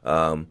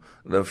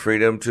 The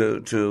freedom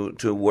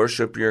to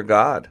worship your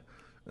God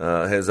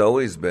has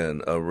always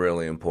been a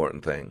really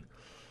important thing.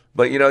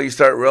 But, you know, you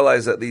start to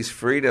realize that these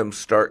freedoms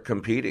start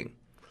competing.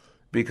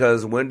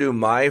 Because when do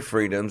my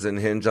freedoms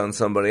hinge on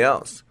somebody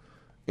else?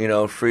 You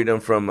know, freedom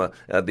from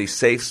these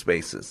safe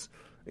spaces,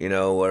 you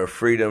know, or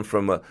freedom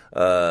from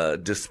a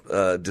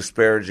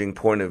disparaging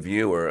point of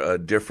view or a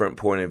different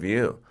point of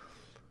view.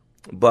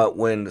 But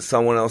when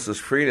someone else's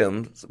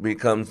freedoms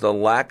becomes the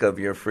lack of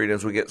your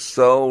freedoms, we get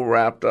so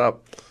wrapped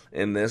up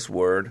in this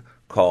word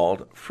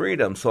called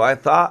freedom. So I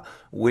thought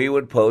we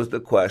would pose the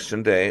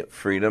question today,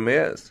 freedom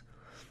is.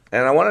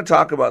 And I want to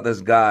talk about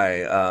this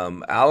guy,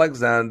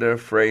 Alexander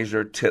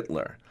Fraser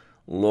Tytler.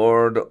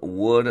 Lord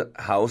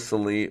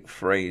Woodhouseley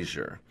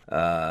Fraser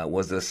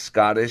was a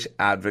Scottish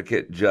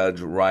advocate, judge,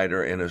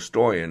 writer, and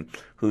historian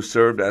who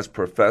served as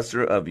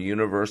professor of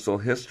universal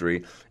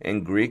history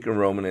and Greek and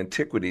Roman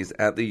antiquities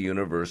at the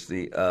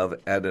University of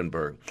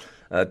Edinburgh.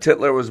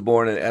 Tytler was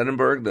born in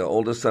Edinburgh, the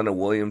oldest son of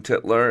William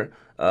Tytler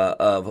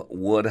of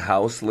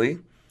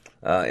Woodhouseley,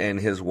 and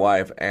his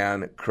wife,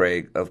 Anne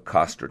Craig of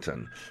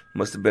Costerton.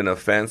 Must have been a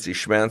fancy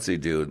schmancy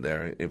dude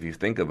there, if you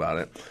think about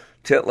it.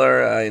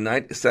 Tytler, in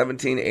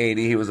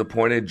 1780, he was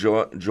appointed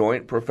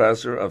joint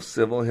professor of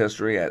civil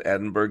history at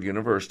Edinburgh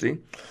University.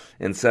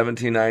 In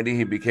 1790,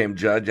 he became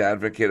judge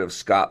advocate of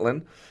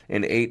Scotland.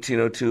 In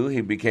 1802,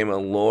 he became a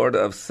Lord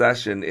of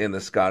Session in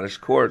the Scottish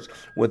courts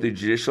with the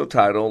judicial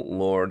title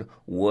Lord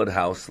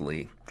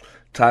Woodhouseley.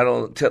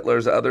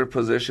 Tytler's other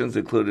positions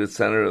included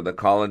Senator of the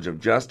College of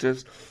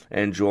Justice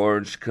and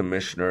George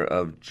Commissioner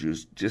of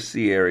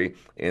Justiciary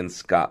in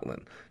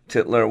Scotland.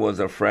 Tytler was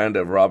a friend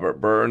of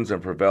Robert Burns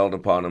and prevailed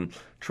upon him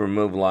to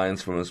remove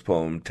lines from his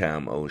poem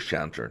Tam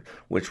O'Shanter,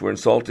 which were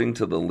insulting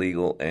to the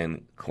legal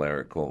and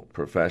clerical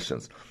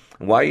professions.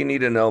 Why you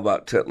need to know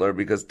about Tytler?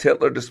 Because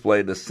Tytler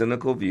displayed a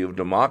cynical view of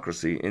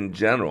democracy in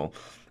general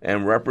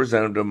and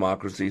representative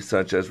democracy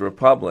such as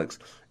republics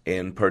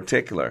in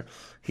particular.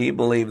 He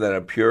believed that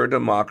a pure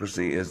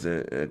democracy is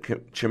a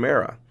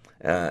chimera,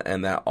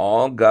 and that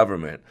all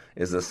government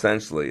is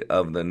essentially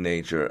of the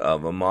nature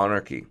of a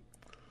monarchy.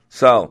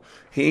 So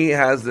he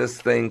has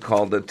this thing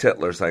called the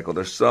Tytler cycle.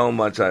 There's so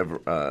much I've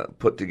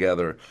put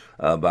together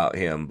about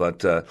him,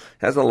 but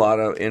has a lot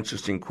of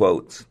interesting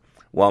quotes.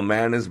 While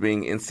man is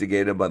being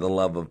instigated by the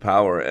love of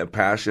power, a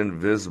passion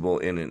visible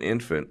in an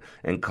infant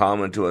and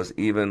common to us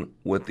even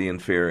with the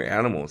inferior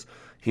animals,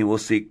 he will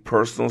seek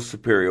personal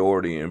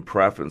superiority in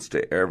preference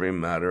to every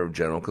matter of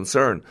general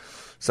concern.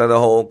 So the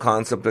whole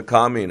concept of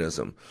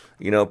communism,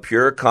 you know,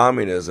 pure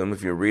communism,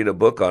 if you read a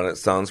book on it,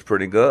 sounds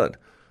pretty good.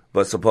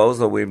 But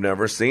supposedly we've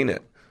never seen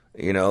it,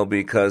 you know,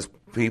 because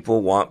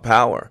people want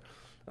power.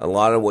 A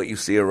lot of what you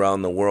see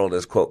around the world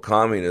as, quote,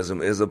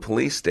 communism is a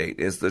police state.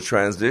 It's the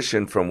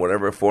transition from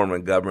whatever form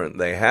of government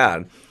they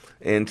had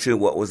into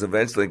what was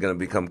eventually going to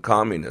become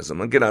communism.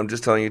 Again, I'm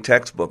just telling you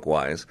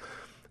textbook-wise.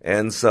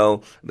 And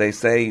so they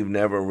say you've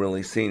never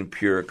really seen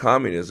pure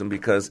communism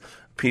because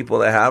people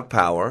that have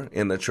power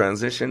in the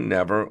transition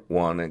never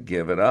want to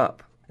give it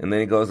up. And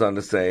then he goes on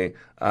to say,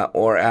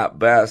 or at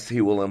best,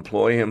 he will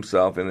employ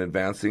himself in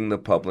advancing the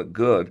public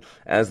good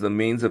as the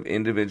means of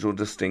individual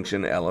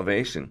distinction and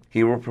elevation.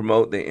 He will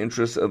promote the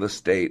interests of the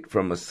state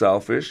from a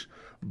selfish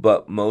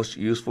but most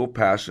useful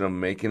passion of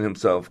making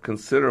himself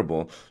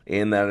considerable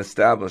in that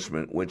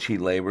establishment which he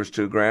labors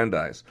to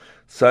aggrandize.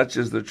 Such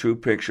is the true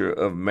picture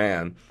of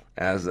man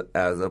as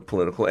a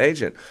political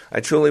agent. I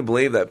truly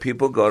believe that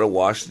people go to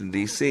Washington,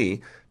 D.C.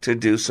 to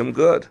do some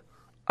good.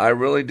 I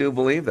really do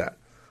believe that.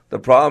 The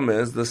problem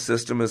is the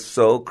system is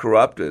so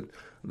corrupted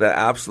that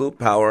absolute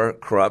power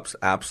corrupts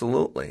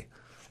absolutely.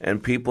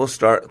 And people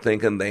start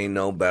thinking they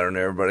know better than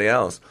everybody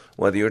else.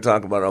 Whether you're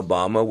talking about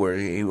Obama, where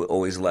he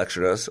always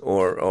lectured us,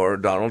 or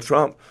Donald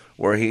Trump,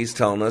 where he's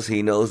telling us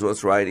he knows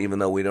what's right even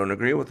though we don't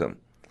agree with him.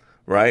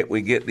 Right?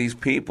 We get these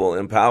people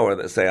in power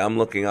that say, I'm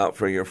looking out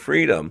for your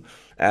freedom,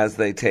 as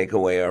they take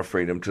away our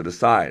freedom to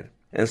decide.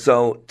 And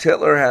so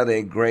Tytler had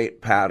a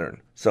great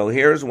pattern. So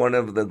here's one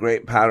of the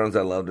great patterns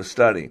I love to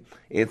study.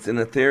 It's in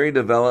a theory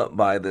developed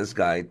by this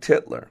guy,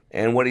 Tytler.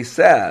 And what he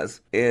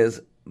says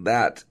is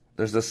that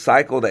there's a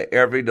cycle that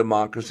every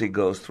democracy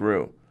goes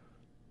through.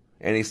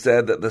 And he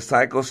said that the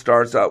cycle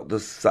starts out with the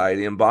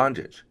society in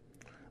bondage,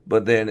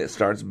 but then it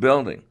starts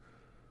building.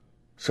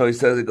 So he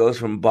says it goes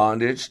from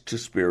bondage to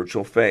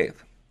spiritual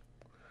faith,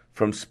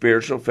 from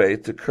spiritual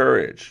faith to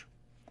courage,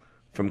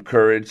 from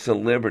courage to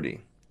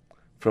liberty,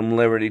 from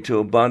liberty to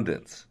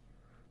abundance,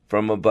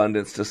 from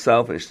abundance to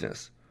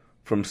selfishness,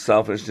 from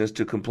selfishness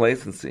to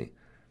complacency,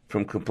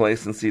 from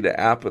complacency to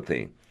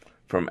apathy,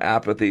 from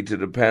apathy to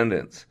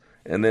dependence,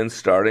 and then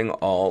starting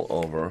all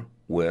over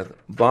with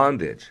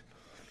bondage.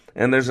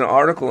 And there's an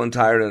article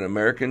entitled An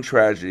American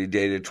Tragedy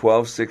dated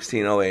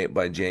 12/16/08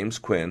 by James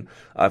Quinn,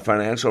 a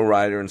financial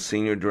writer and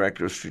senior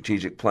director of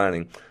strategic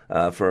planning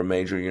for a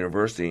major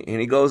university. And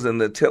he goes in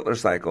the Tytler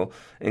cycle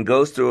and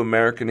goes through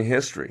American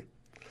history.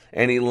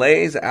 And he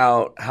lays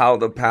out how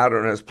the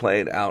pattern has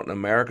played out in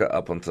America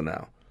up until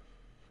now.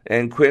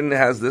 And Quinn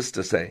has this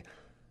to say.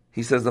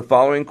 He says the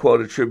following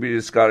quote attributed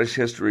to Scottish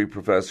history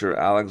professor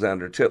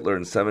Alexander Tytler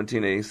in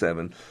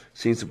 1787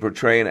 seems to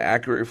portray an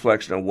accurate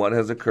reflection of what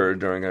has occurred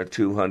during our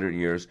 200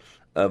 years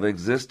of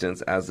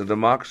existence as a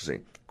democracy.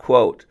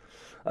 Quote,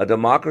 a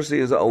democracy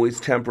is always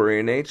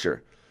temporary in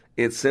nature.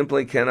 It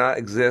simply cannot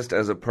exist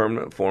as a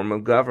permanent form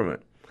of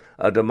government.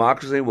 A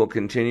democracy will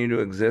continue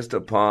to exist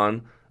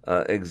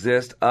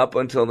up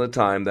until the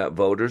time that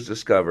voters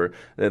discover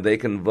that they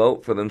can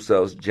vote for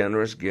themselves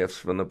generous gifts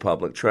from the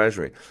public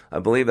treasury. I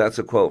believe that's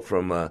a quote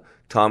from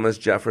Thomas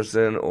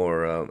Jefferson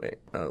or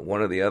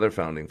one of the other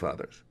founding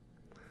fathers.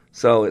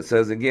 So it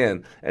says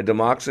again, a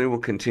democracy will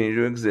continue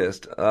to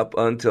exist up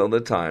until the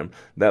time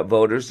that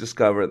voters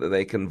discover that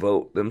they can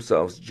vote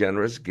themselves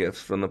generous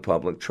gifts from the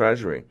public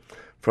treasury.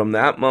 From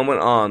that moment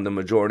on, the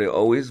majority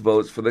always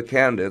votes for the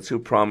candidates who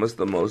promise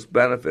the most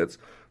benefits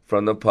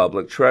from the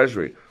public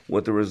treasury,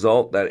 with the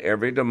result that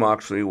every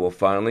democracy will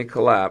finally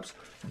collapse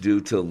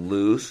due to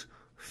loose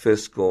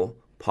fiscal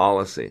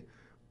policy,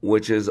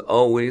 which is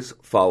always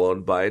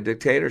followed by a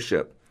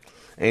dictatorship.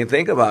 And you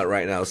think about it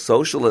right now,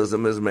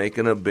 socialism is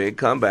making a big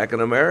comeback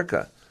in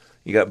America.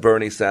 You got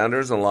Bernie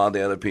Sanders and a lot of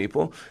the other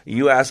people.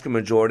 You ask a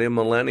majority of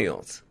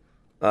millennials,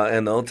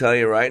 and they'll tell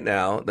you right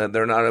now that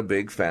they're not a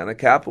big fan of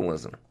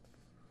capitalism.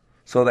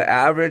 So the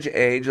average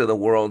age of the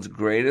world's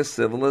greatest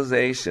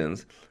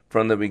civilizations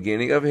from the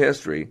beginning of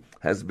history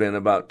has been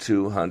about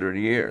 200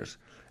 years.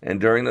 And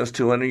during those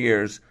 200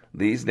 years,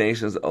 these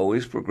nations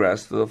always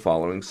progress through the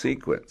following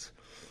sequence.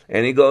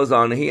 And he goes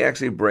on, he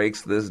actually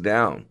breaks this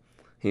down.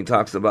 He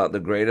talks about the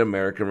Great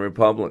American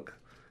Republic.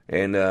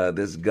 And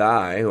this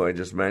guy who I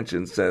just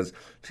mentioned says,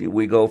 see,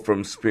 we go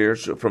from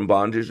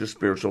bondage to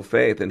spiritual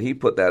faith. And he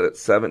put that at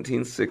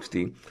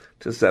 1760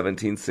 to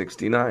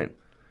 1769.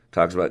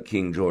 Talks about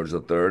King George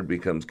III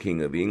becomes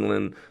King of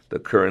England, the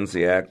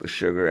Currency Act, the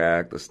Sugar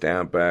Act, the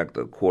Stamp Act,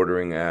 the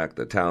Quartering Act,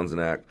 the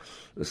Townshend Act,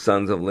 the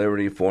Sons of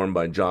Liberty formed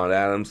by John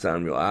Adams,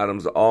 Samuel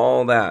Adams,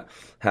 all that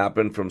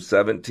happened from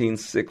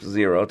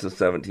 1760 to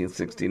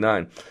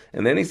 1769.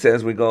 And then he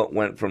says we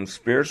went from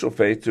spiritual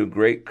faith to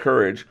great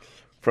courage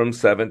from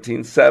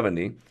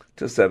 1770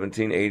 to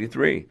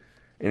 1783.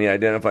 And he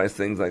identifies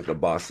things like the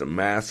Boston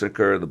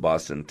Massacre, the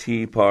Boston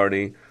Tea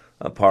Party,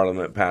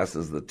 Parliament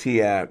passes the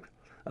Tea Act,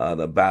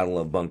 the Battle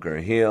of Bunker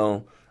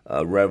Hill,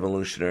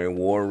 Revolutionary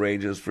War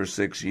rages for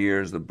 6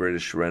 years, the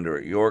British surrender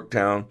at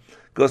Yorktown.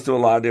 Goes through a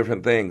lot of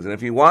different things. And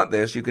if you want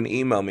this, you can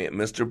email me at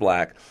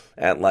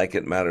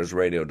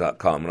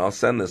mrblack@likeitmattersradio.com, and I'll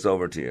send this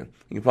over to you.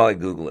 You can probably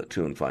Google it,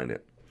 too, and find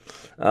it.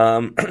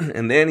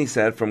 And then he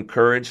said, from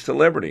courage to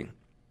liberty.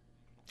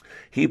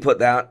 He put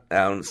that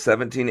down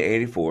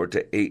 1784 to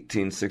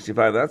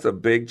 1865. That's a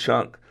big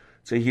chunk.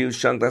 It's a huge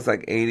chunk. That's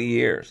like 80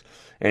 years.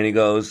 And he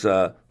goes,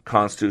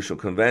 Constitutional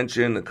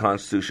Convention, the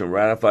Constitution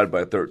ratified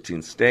by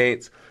 13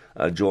 states.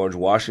 George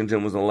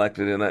Washington was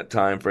elected in that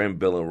time frame.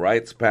 Bill of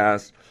Rights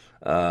passed.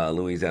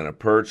 Louisiana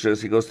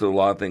Purchase. He goes through a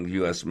lot of things.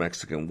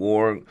 U.S.-Mexican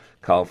War,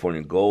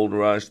 California Gold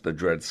Rush, the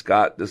Dred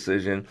Scott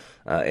decision,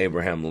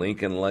 Abraham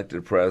Lincoln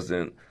elected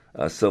president,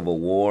 Civil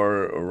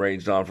War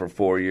raged on for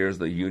 4 years.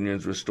 The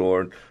Union's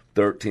restored.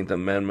 13th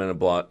Amendment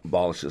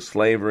abolishes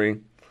slavery.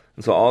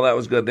 And so all that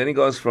was good. Then he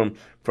goes from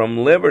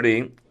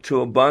liberty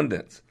to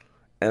abundance.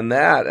 And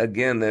that,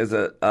 again, there's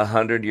a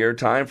 100-year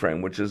time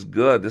frame, which is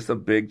good. This is a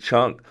big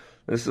chunk.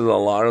 This is a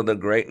lot of the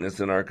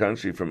greatness in our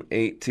country from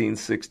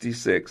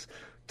 1866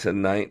 to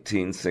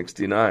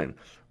 1969.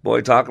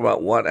 Boy, talk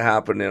about what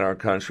happened in our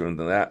country in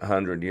that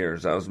 100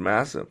 years. That was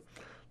massive.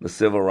 The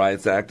Civil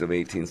Rights Act of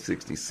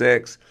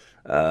 1866,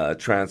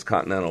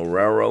 Transcontinental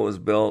Railroad was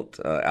built.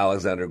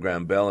 Alexander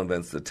Graham Bell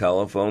invents the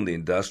telephone, the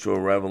Industrial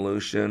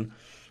Revolution.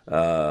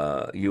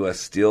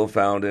 U.S. Steel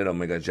founded,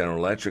 Omega General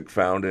Electric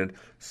founded,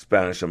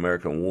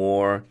 Spanish-American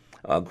War.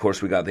 Of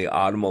course, we got the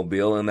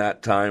automobile in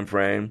that time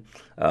frame,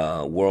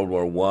 World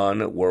War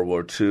I, World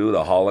War II,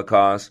 the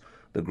Holocaust,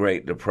 the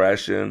Great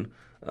Depression,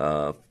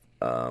 the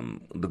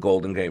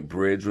Golden Gate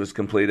Bridge was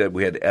completed.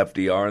 We had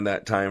FDR in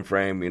that time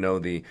frame,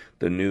 the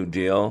New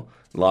Deal.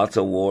 Lots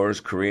of wars,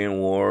 Korean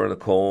War, the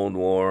Cold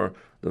War,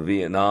 the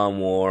Vietnam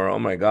War. Oh,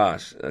 my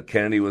gosh.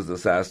 Kennedy was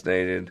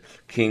assassinated.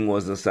 King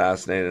was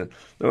assassinated.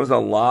 There was a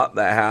lot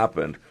that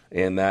happened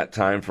in that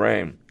time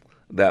frame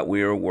that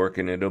we are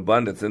working into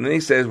abundance. And then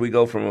he says we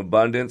go from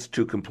abundance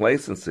to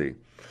complacency.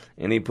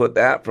 And he put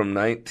that from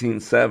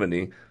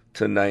 1970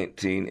 to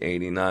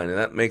 1989. And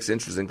that makes it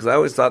interesting because I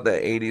always thought the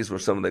 80s were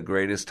some of the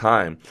greatest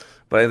time.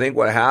 But I think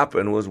what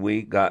happened was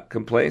we got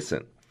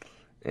complacent.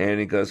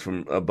 And he goes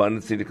from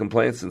abundancy to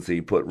complacency.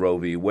 He put Roe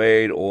v.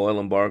 Wade, oil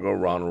embargo,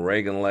 Ronald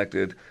Reagan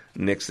elected,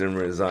 Nixon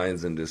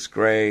resigns in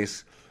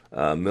disgrace,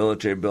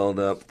 military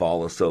buildup,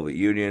 fall of Soviet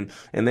Union.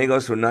 And then it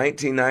goes from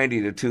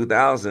 1990 to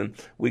 2000,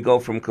 we go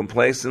from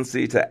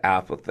complacency to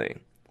apathy.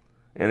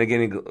 And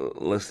again, he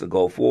lists the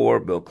Gulf War,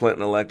 Bill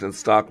Clinton elected,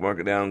 stock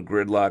market down,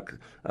 gridlock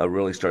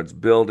really starts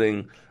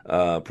building,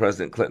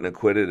 President Clinton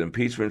acquitted,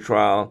 impeachment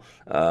trial,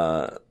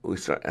 we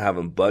start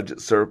having budget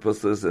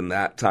surpluses in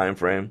that time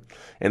frame.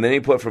 And then he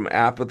put from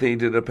apathy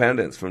to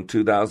dependence from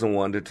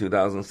 2001 to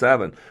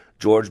 2007.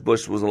 George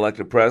Bush was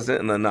elected president,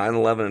 and the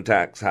 9/11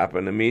 attacks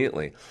happened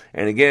immediately.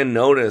 And again,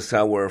 notice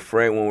how when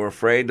we're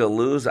afraid to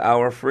lose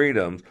our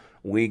freedoms,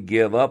 we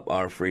give up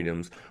our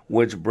freedoms,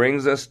 which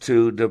brings us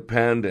to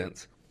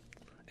dependence.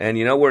 And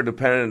you know where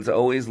dependence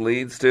always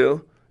leads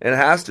to? It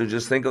has to.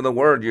 Just think of the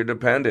word. You're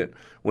dependent.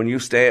 When you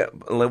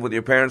live with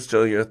your parents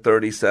till you're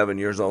 37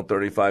 years old,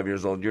 35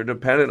 years old, you're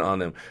dependent on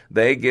them.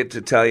 They get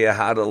to tell you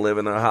how to live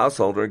in their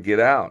household or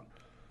get out,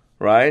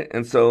 right?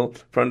 And so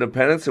from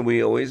dependence,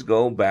 we always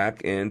go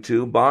back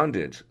into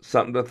bondage.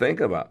 Something to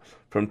think about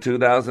from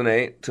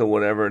 2008 to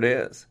whatever it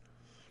is.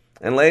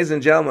 And ladies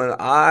and gentlemen,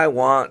 I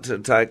want to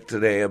talk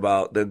today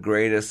about the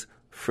greatest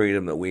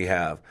freedom that we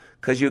have.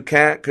 Because you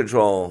can't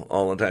control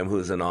all the time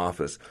who's in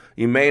office.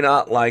 You may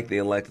not like the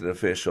elected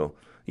official.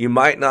 You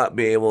might not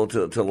be able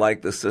to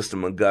like the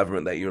system of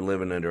government that you're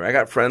living under. I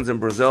got friends in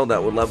Brazil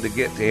that would love to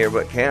get to here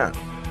but can't.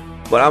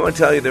 But I'm going to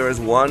tell you there is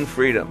one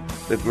freedom,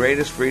 the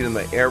greatest freedom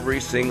that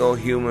every single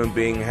human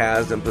being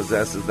has and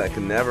possesses that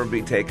can never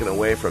be taken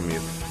away from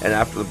you. And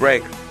after the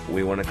break,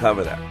 we want to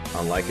cover that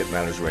on Like It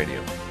Matters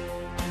Radio.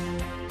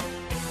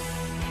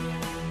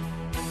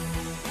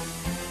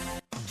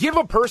 Give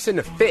a person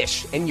a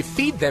fish and you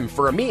feed them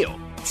for a meal.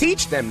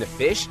 Teach them to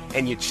fish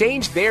and you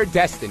change their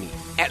destiny.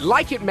 At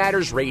Like It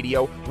Matters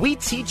Radio, we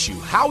teach you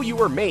how you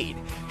are made,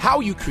 how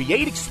you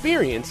create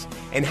experience,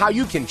 and how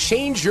you can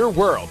change your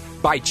world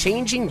by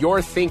changing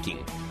your thinking.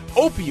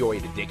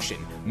 Opioid addiction,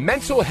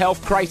 mental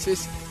health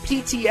crisis,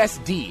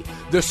 PTSD,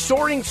 the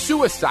soaring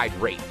suicide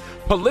rate,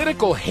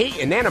 political hate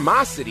and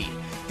animosity.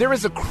 There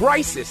is a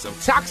crisis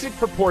of toxic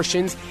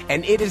proportions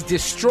and it is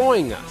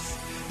destroying us.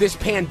 This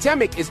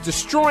pandemic is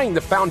destroying the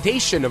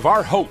foundation of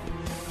our hope.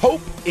 Hope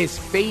is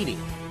fading.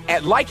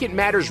 At Like It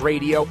Matters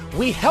Radio,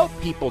 we help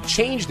people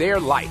change their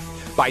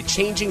life by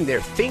changing their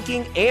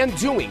thinking and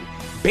doing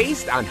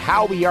based on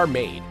how we are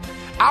made.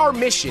 Our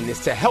mission is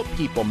to help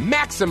people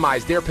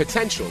maximize their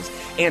potentials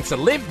and to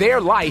live their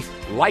life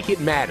like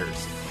it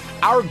matters.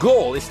 Our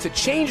goal is to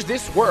change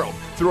this world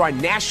through our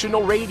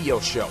national radio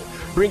show,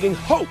 bringing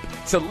hope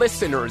to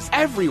listeners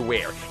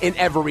everywhere in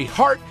every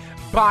heart,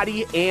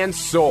 body, and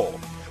soul.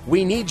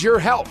 We need your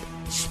help,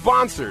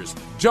 sponsors,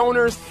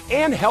 donors,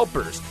 and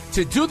helpers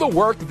to do the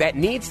work that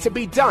needs to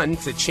be done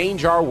to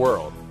change our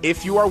world.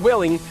 If you are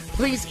willing,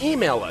 please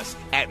email us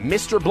at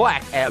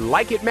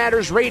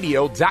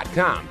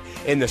MrBlack@LikeItMattersRadio.com.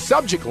 In the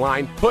subject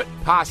line, put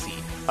Posse.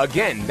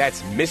 Again,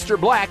 that's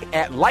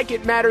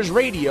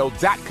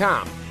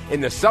MrBlack@LikeItMattersRadio.com. In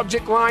the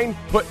subject line,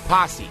 put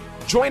Posse.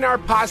 Join our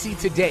posse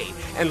today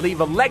and leave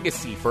a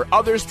legacy for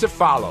others to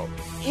follow.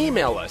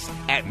 Email us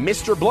at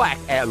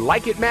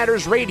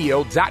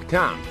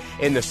MrBlack@LikeItMattersRadio.com.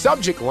 In the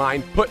subject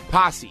line, put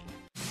Posse.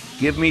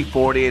 Give me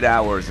 48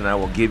 hours and I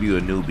will give you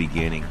a new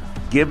beginning.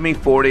 Give me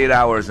 48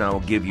 hours and I will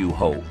give you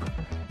hope.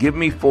 Give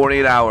me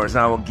 48 hours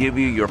and I will give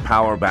you your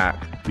power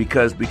back.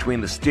 Because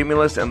between the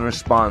stimulus and the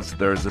response,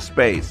 there is a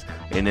space.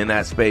 And in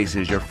that space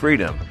is your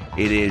freedom.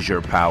 It is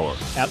your power.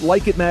 At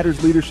Like It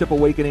Matters Leadership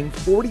Awakening,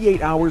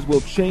 48 hours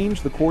will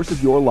change the course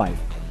of your life.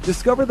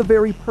 Discover the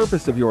very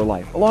purpose of your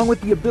life, along with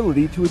the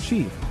ability to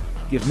achieve.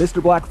 Give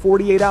Mr. Black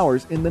 48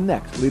 hours in the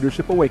next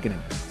Leadership Awakening.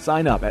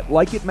 Sign up at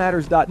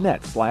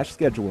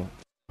likeitmatters.net/schedule.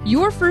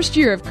 Your first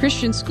year of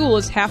Christian school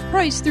is half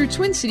price through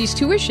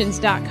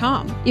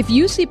TwinCitiesTuitions.com. If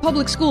you see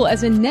public school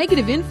as a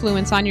negative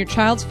influence on your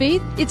child's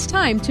faith, it's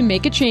time to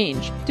make a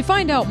change. To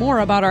find out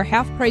more about our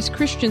half-price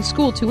Christian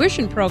school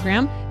tuition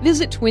program,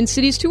 visit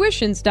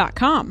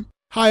TwinCitiesTuitions.com.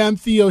 Hi, I'm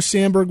Theo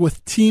Sandberg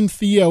with Team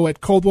Theo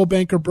at Coldwell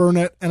Banker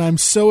Burnett, and I'm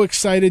so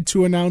excited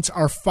to announce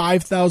our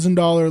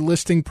 $5,000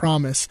 listing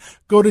promise.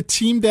 Go to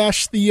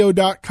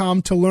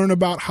team-theo.com to learn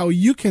about how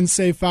you can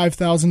save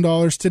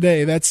 $5,000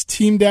 today. That's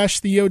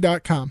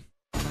team-theo.com.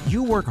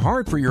 You work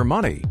hard for your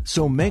money,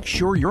 so make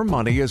sure your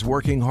money is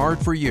working hard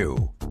for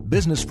you.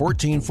 Business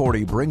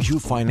 1440 brings you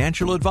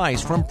financial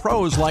advice from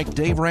pros like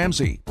Dave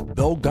Ramsey,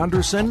 Bill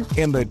Gunderson,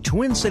 and the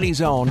Twin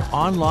Cities' own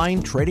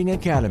online trading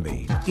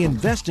academy,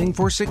 Investing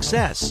for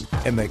Success,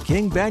 and the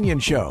King Banyan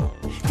Show.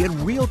 Get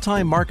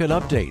real-time market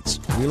updates,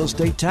 real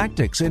estate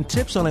tactics, and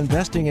tips on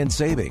investing and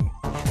saving.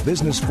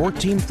 Business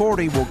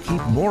 1440 will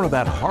keep more of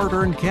that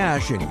hard-earned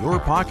cash in your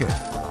pocket.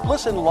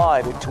 Listen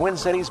live at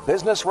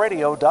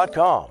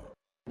TwinCitiesBusinessRadio.com.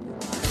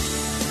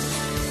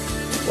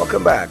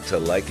 Welcome back to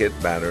Like It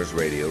Matters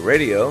Radio.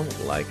 Radio,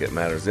 like it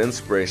matters,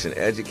 inspiration,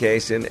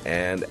 education,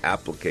 and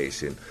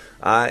application.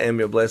 I am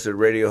your blessed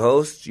radio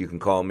host. You can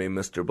call me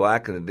Mr.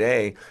 Black, and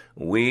today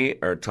we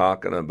are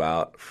talking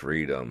about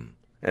freedom.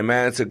 And,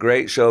 man, it's a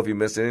great show. If you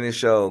missed any of the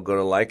show, go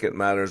to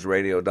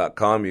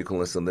likeitmattersradio.com. You can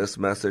listen to this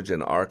message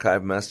and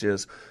archive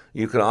messages.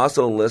 You can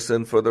also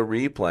listen for the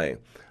replay.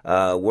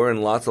 We're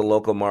in lots of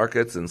local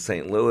markets in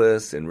St.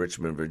 Louis, in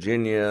Richmond,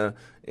 Virginia,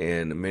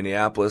 in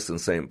Minneapolis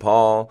and St.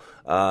 Paul.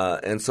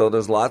 And so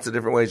there's lots of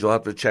different ways. You'll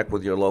have to check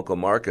with your local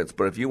markets.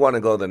 But if you want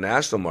to go to the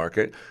national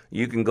market,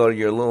 you can go to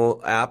your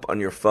little app on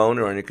your phone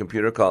or on your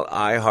computer called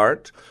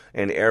iHeart.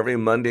 And every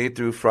Monday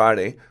through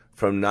Friday,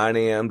 from 9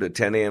 a.m. to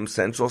 10 a.m.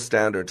 Central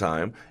Standard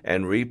Time,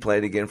 and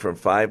replayed again from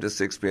 5 to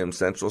 6 p.m.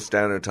 Central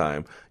Standard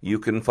Time, you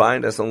can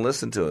find us and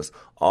listen to us.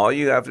 All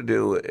you have to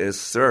do is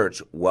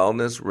search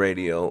Wellness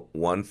Radio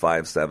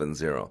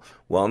 1570,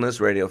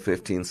 Wellness Radio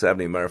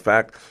 1570. Matter of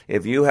fact,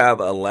 if you have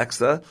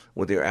Alexa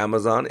with your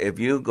Amazon, if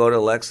you go to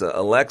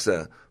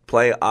Alexa,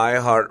 play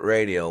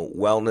iHeartRadio,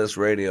 Wellness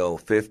Radio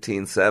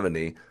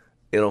 1570,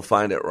 it'll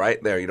find it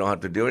right there. You don't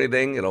have to do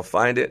anything. It'll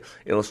find it.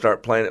 It'll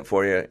start playing it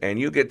for you. And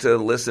you get to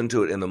listen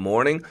to it in the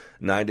morning,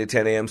 9 to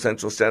 10 a.m.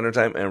 Central Standard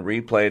Time, and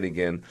replay it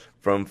again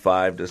from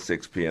 5 to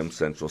 6 p.m.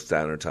 Central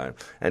Standard Time.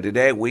 And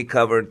today we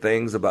covered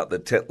things about the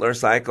Tytler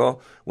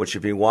cycle, which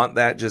if you want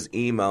that, just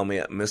email me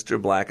at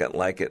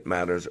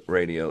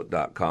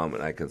mrblack@likeitmattersradio.com,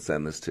 and I can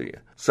send this to you.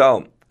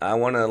 So I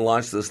want to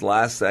launch this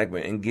last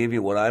segment and give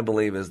you what I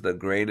believe is the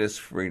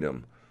greatest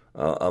freedom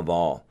of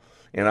all.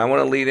 And I want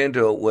to lead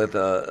into it with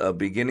a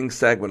beginning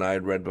segment I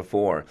had read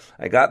before.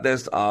 I got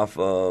this off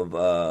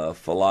of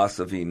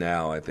Philosophy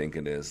Now, I think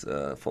it is,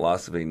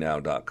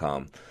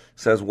 philosophynow.com. It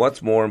says,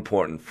 what's more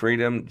important,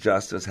 freedom,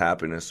 justice,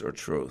 happiness, or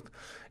truth?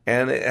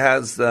 And it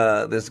has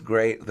this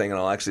great thing, and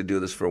I'll actually do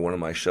this for one of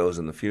my shows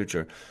in the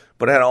future,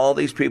 but it had all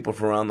these people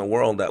from around the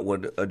world that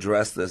would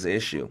address this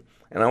issue.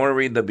 And I want to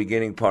read the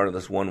beginning part of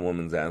this one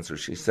woman's answer.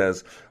 She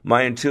says,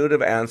 my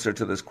intuitive answer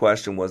to this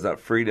question was that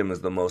freedom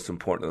is the most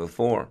important of the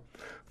four,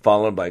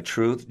 followed by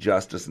truth,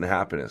 justice, and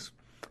happiness.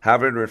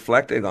 Having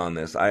reflected on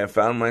this, I have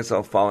found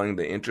myself following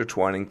the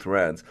intertwining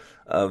threads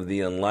of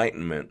the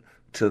Enlightenment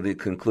to the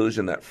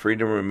conclusion that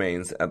freedom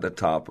remains at the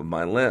top of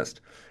my list.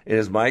 It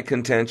is my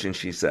contention,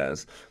 she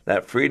says,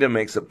 that freedom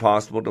makes it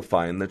possible to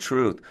find the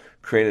truth,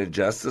 create a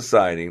just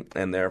society,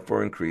 and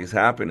therefore increase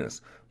happiness.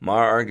 My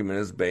argument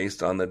is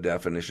based on the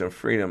definition of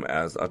freedom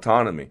as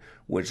autonomy,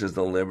 which is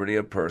the liberty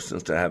of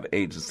persons to have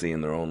agency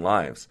in their own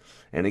lives.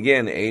 And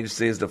again,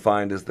 agency is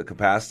defined as the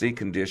capacity,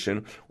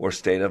 condition, or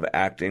state of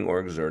acting or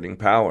exerting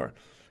power.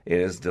 It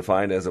is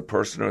defined as a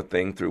person or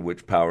thing through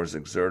which power is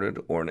exerted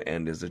or an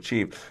end is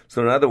achieved.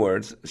 So in other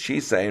words,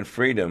 she's saying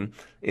freedom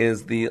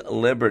is the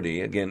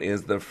liberty, again,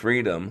 is the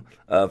freedom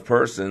of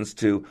persons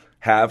to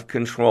have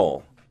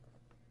control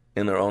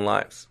in their own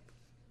lives.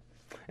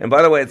 And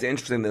by the way, it's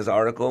interesting, this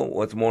article,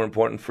 what's more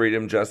important,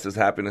 freedom, justice,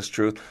 happiness,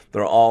 truth,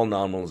 they're all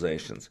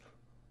nominalizations.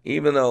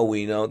 Even though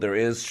we know there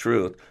is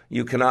truth,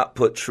 you cannot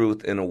put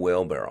truth in a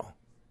wheelbarrow.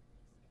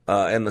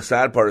 And the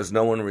sad part is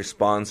no one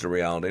responds to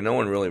reality. No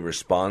one really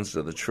responds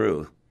to the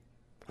truth.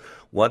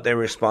 What they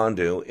respond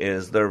to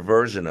is their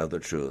version of the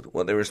truth.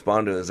 What they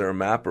respond to is their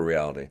map of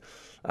reality.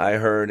 I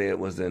heard it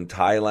was in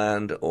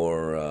Thailand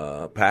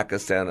or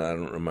Pakistan. I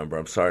don't remember.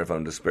 I'm sorry if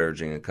I'm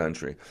disparaging a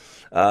country.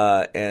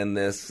 And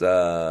this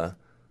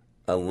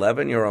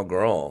 11-year-old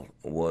girl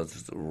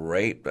was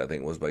raped, I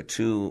think it was, by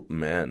two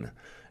men.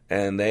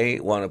 And they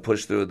want to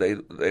push through,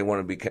 they want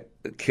to be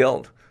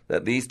killed,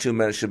 that these two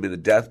men should be the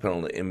death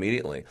penalty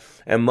immediately.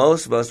 And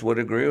most of us would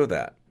agree with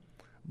that.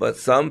 But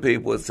some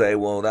people would say,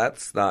 well,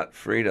 that's not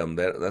freedom.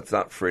 That's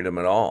not freedom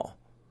at all.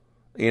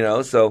 You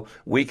know, so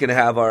we can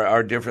have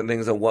our different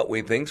things of what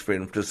we think is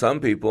freedom. To some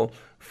people,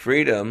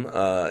 freedom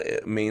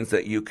means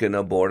that you can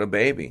abort a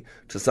baby.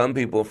 To some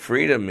people,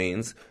 freedom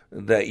means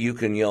that you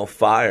can yell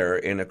fire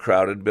in a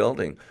crowded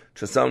building.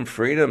 To some,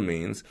 freedom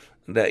means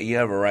that you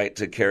have a right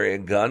to carry a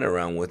gun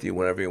around with you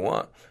whenever you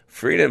want.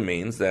 Freedom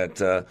means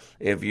that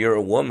if you're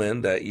a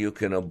woman, that you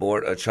can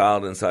abort a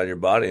child inside your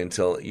body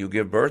until you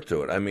give birth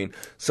to it. I mean,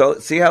 so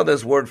see how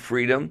this word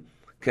freedom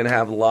can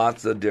have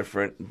lots of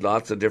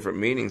different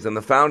meanings. And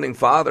the founding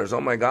fathers,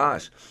 oh my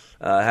gosh,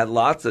 had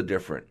lots of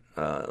different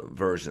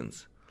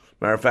versions.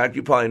 Matter of fact,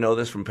 you probably know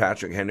this from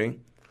Patrick Henry.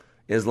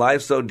 Is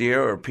life so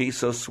dear or peace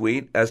so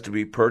sweet as to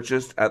be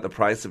purchased at the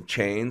price of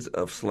chains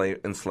of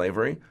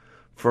slavery?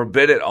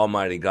 Forbid it,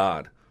 Almighty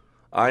God.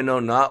 I know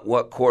not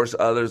what course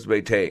others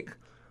may take,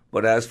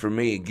 but as for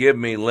me, give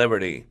me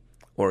liberty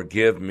or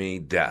give me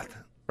death.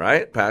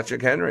 Right?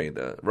 Patrick Henry,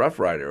 the Rough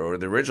Rider, or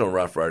the original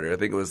Rough Rider. I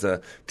think it was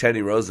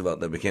Teddy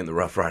Roosevelt that became the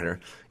Rough Rider.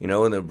 You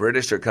know, when the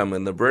British are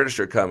coming,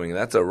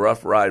 That's a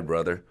rough ride,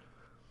 brother.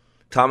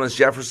 Thomas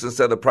Jefferson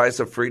said the price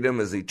of freedom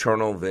is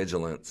eternal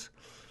vigilance.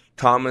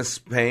 Thomas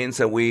Paine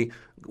said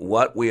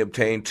what we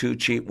obtain too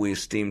cheap, we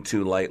esteem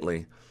too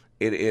lightly.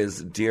 It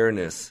is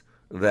dearness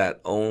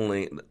that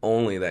only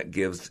that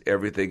gives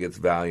everything its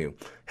value.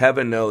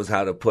 Heaven knows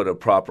how to put a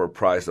proper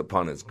price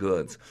upon its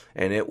goods,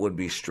 and it would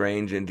be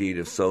strange indeed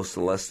if so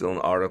celestial an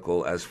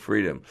article as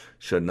freedom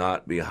should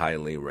not be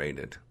highly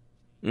rated.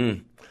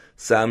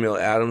 Samuel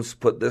Adams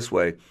put this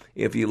way,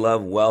 if you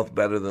love wealth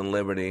better than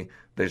liberty,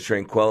 the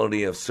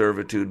tranquility of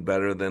servitude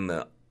better than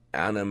the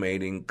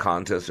animating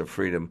contest of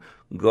freedom.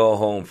 Go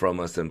home from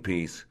us in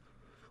peace.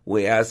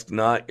 We ask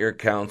not your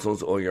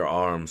counsels or your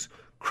arms.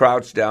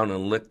 Crouch down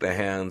and lick the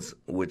hands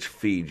which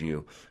feed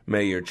you.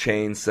 May your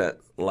chain set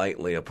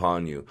lightly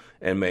upon you,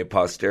 and may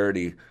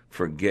posterity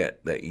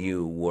forget that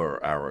you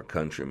were our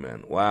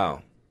countrymen.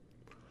 Wow.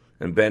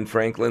 And Ben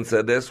Franklin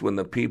said this, when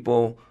the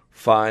people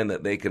find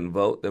that they can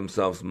vote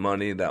themselves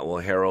money, that will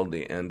herald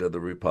the end of the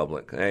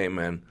republic.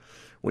 Amen.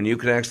 When you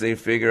can actually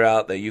figure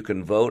out that you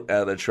can vote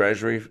out of the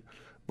treasury,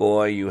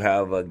 boy, you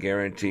have a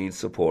guaranteed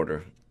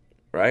supporter,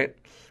 right?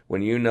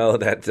 When you know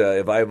that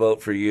if I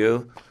vote for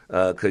you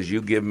because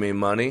you give me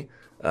money,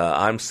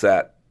 I'm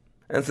set.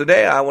 And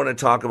today I want to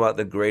talk about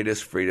the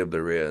greatest freedom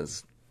there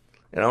is.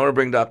 And I want to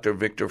bring Dr.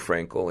 Viktor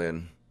Frankl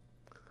in.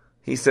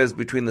 He says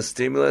between the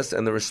stimulus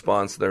and the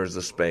response, there is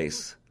a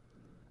space.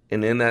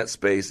 And in that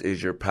space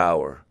is your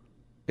power.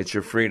 It's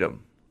your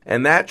freedom.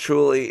 And that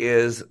truly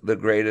is the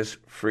greatest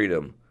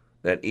freedom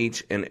that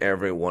each and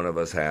every one of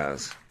us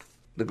has.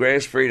 The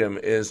greatest freedom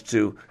is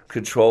to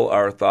control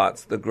our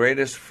thoughts. The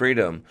greatest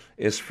freedom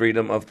is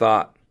freedom of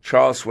thought.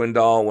 Charles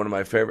Swindoll, one of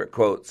my favorite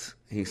quotes,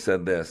 he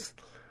said this,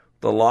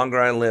 "The longer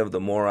I live, the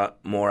more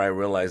I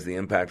realize the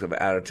impact of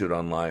attitude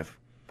on life.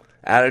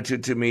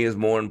 Attitude to me is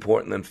more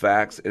important than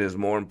facts. It is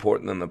more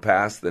important than the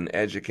past, than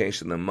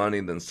education, than money,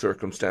 than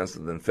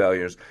circumstances, than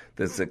failures,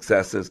 than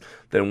successes,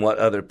 than what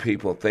other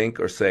people think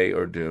or say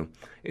or do.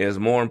 It is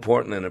more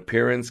important than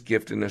appearance,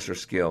 giftedness, or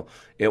skill.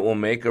 It will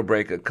make or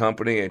break a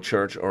company, a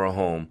church, or a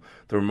home.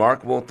 The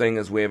remarkable thing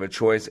is we have a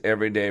choice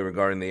every day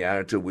regarding the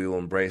attitude we will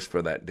embrace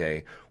for that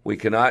day. We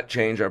cannot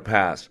change our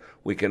past.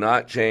 We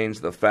cannot change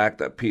the fact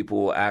that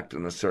people will act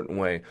in a certain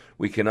way.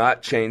 We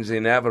cannot change the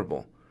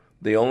inevitable.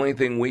 The only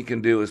thing we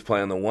can do is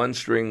play on the one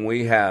string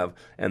we have,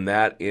 and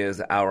that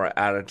is our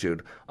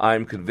attitude.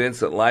 I'm convinced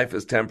that life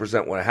is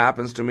 10% what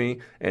happens to me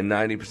and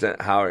 90%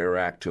 how I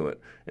react to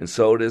it. And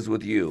so it is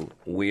with you.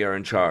 We are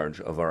in charge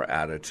of our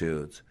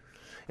attitudes."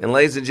 And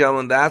ladies and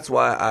gentlemen, that's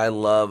why I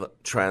love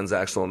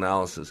transactional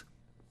analysis.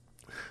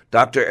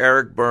 Dr.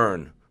 Eric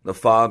Berne, the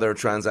father of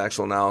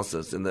transactional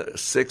analysis, in the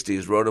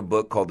 60s wrote a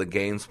book called The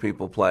Games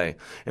People Play.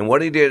 And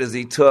what he did is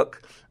he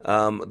took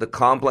the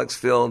complex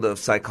field of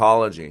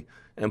psychology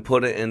and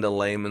put it into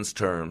layman's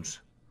terms.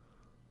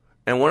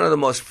 And one of the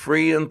most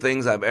freeing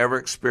things I've ever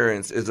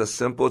experienced is a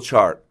simple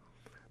chart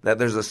that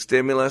there's a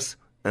stimulus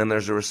and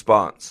there's a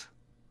response.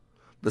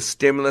 The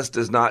stimulus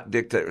does not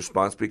dictate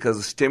response because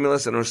the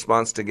stimulus and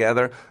response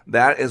together,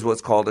 that is what's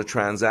called a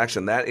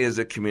transaction. That is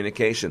a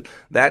communication.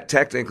 That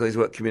technically is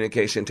what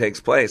communication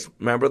takes place.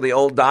 Remember the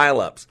old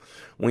dial-ups.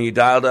 When you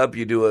dialed up,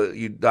 you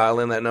dial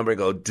in that number and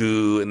go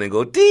do, and then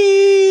go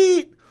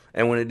deet.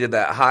 And when it did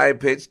that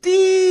high-pitched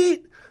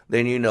deet,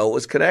 then you know it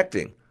was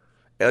connecting.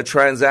 A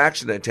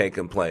transaction had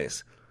taken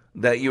place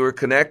that you were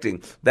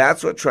connecting.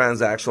 That's what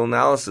transactional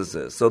analysis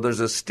is. So there's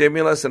a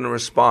stimulus and a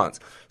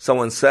response.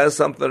 Someone says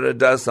something or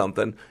does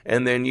something,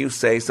 and then you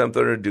say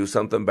something or do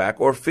something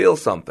back or feel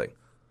something.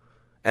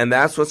 And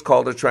that's what's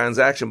called a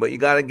transaction. But you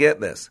got to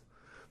get this.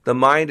 The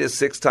mind is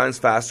 6 times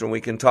faster than we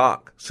can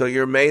talk. So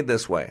you're made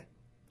this way.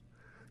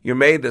 You're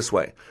made this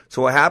way.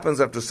 So what happens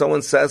after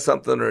someone says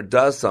something or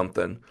does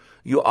something,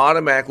 you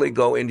automatically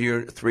go into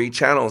your 3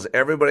 channels.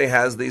 Everybody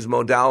has these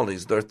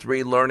modalities. There are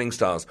 3 learning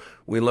styles.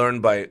 We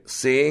learn by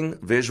seeing,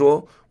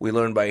 visual. We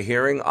learn by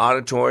hearing,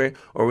 auditory.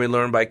 Or we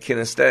learn by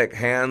kinesthetic,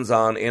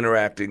 hands-on,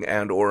 interacting,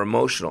 and or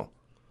emotional.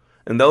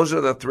 And those are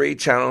the 3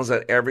 channels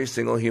that every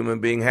single human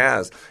being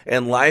has.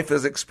 And life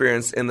is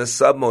experienced in the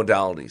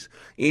submodalities.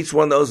 Each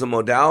one of those is a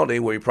modality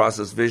where you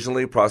process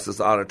visually, process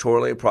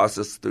auditorily,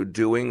 process through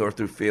doing or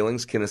through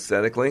feelings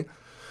kinesthetically.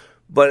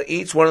 But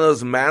each one of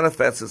those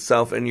manifests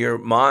itself in your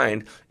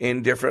mind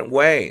in different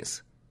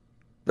ways.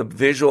 The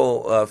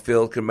visual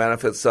field can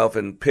manifest itself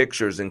in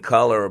pictures, in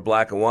color or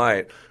black and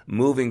white,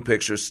 moving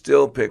pictures,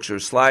 still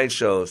pictures,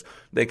 slideshows.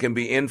 They can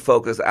be in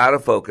focus, out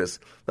of focus.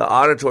 The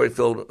auditory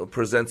field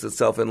presents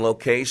itself in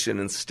location,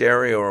 in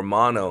stereo or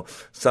mono,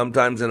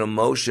 sometimes in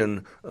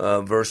emotion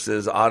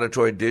versus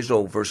auditory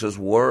digital versus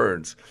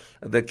words.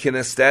 The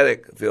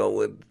kinesthetic field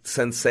with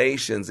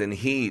sensations and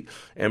heat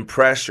and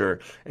pressure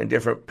and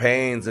different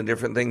pains and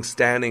different things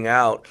standing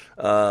out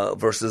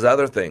versus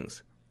other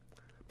things.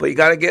 But you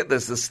got to get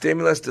this. The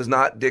stimulus does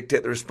not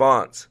dictate the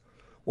response.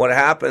 What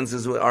happens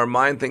is our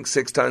mind thinks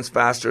 6 times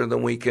faster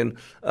than we can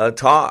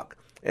talk.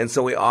 And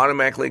so we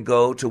automatically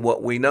go to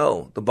what we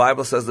know. The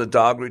Bible says the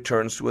dog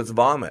returns to its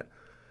vomit.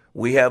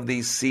 We have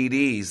these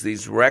CDs,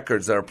 these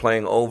records that are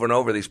playing over and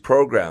over, these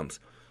programs.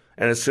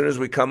 And as soon as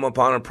we come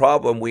upon a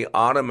problem, we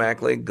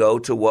automatically go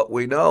to what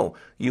we know.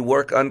 You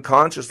work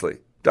unconsciously.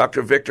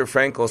 Dr. Viktor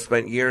Frankl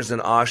spent years in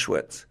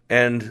Auschwitz,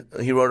 and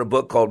he wrote a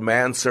book called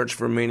Man's Search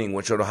for Meaning,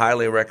 which I would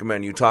highly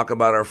recommend. You talk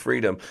about our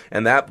freedom,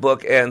 and that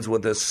book ends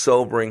with this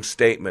sobering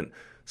statement.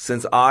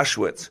 Since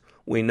Auschwitz,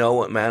 we know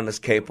what man is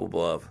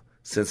capable of.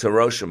 Since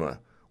Hiroshima,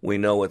 we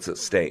know what's at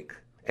stake.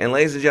 And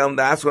ladies and gentlemen,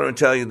 that's what I'm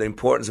telling you, the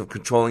importance of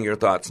controlling your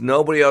thoughts.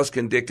 Nobody else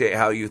can dictate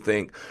how you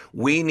think.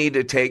 We need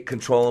to take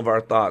control of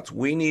our thoughts.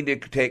 We need to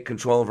take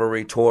control of our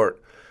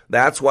retort.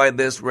 That's why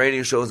this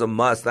radio show is a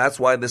must. That's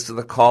why this is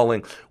the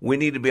calling. We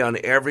need to be on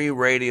every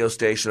radio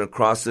station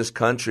across this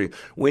country.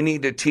 We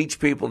need to teach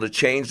people to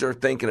change their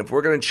thinking. If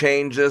we're going to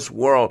change this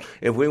world,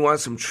 if we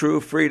want some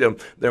true freedom,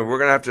 then we're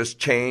going to have to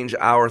change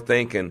our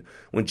thinking.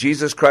 When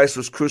Jesus Christ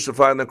was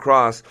crucified on the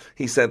cross,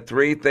 he said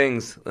 3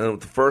 things. The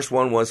first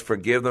one was,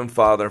 forgive them,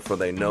 Father, for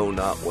they know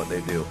not what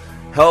they do.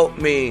 Help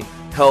me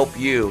help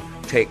you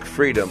take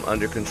freedom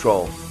under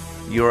control.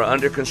 You are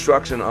under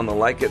construction on the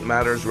Like It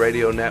Matters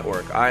radio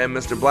network. I am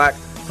Mr. Black,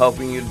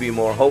 helping you to be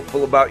more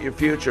hopeful about your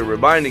future,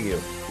 reminding you,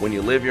 when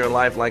you live your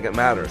life like it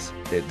matters,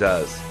 it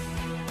does.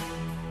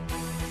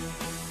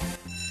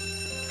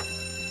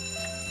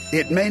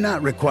 It may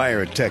not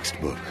require a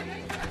textbook,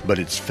 but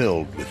it's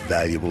filled with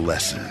valuable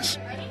lessons.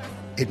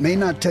 It may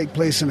not take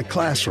place in a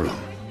classroom,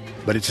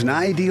 but it's an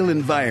ideal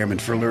environment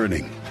for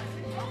learning.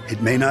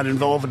 It may not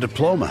involve a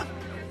diploma,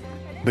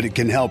 but it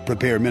can help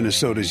prepare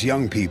Minnesota's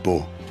young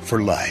people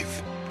for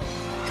life.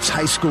 It's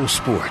high school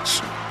sports.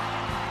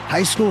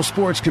 High school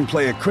sports can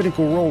play a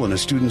critical role in a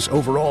student's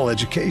overall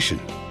education.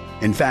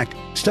 In fact,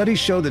 studies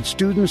show that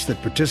students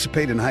that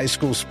participate in high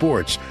school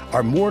sports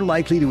are more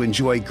likely to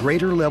enjoy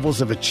greater levels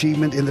of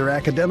achievement in their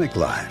academic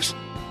lives.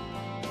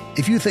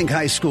 If you think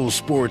high school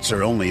sports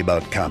are only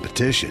about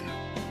competition,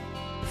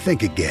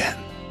 think again.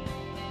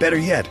 Better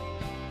yet,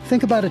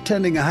 think about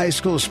attending a high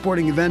school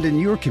sporting event in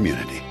your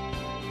community.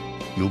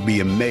 You'll be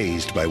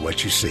amazed by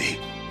what you see.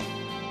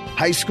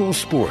 High school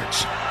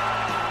sports,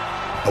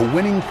 a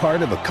winning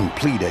part of a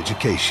complete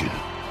education.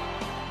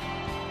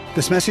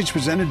 This message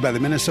presented by the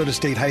Minnesota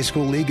State High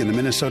School League and the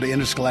Minnesota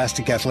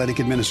Interscholastic Athletic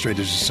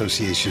Administrators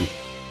Association.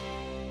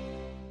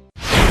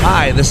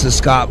 Hi, this is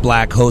Scott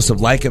Black, host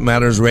of Like It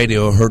Matters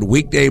Radio, heard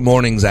weekday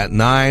mornings at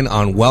 9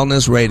 on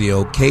Wellness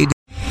Radio, KD.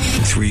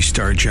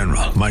 3-star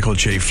General Michael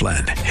J.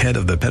 Flynn, head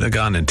of the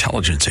Pentagon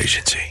Intelligence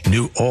Agency,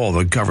 knew all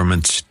the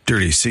government's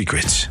dirty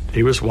secrets.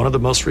 He was one of the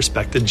most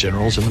respected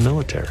generals in the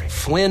military.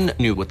 Flynn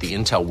knew what the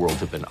intel world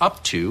had been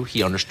up to.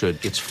 He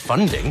understood its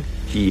funding.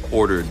 He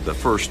ordered the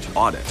first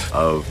audit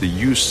of the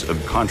use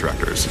of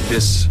contractors.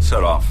 This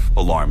set off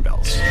alarm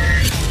bells.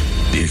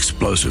 The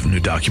explosive new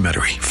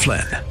documentary,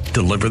 Flynn,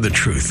 Deliver the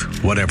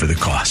Truth, Whatever the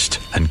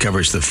Cost,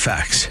 uncovers the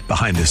facts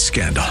behind this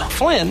scandal.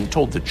 Flynn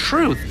told the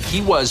truth.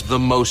 He was the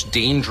most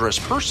dangerous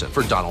person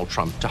for Donald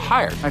Trump to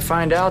hire. I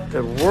find out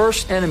the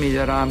worst enemy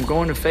that I'm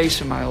going to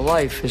face in my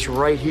life is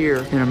right here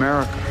in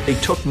America. They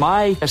took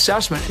my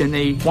assessment and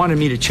they wanted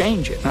me to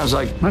change it. And I was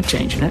like, I'm not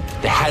changing it.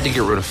 They had to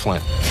get rid of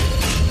Flynn.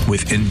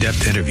 With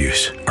in-depth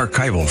interviews,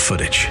 archival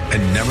footage,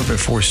 and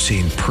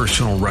never-before-seen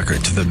personal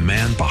records of the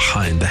man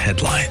behind the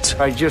headlines.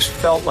 I just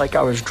felt like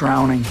I was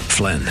drowning.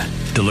 Flynn,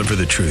 Deliver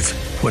the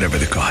Truth, Whatever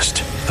the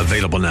Cost.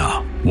 Available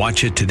now.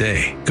 Watch it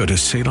today. Go to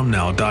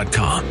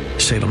salemnow.com.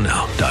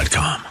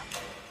 salemnow.com.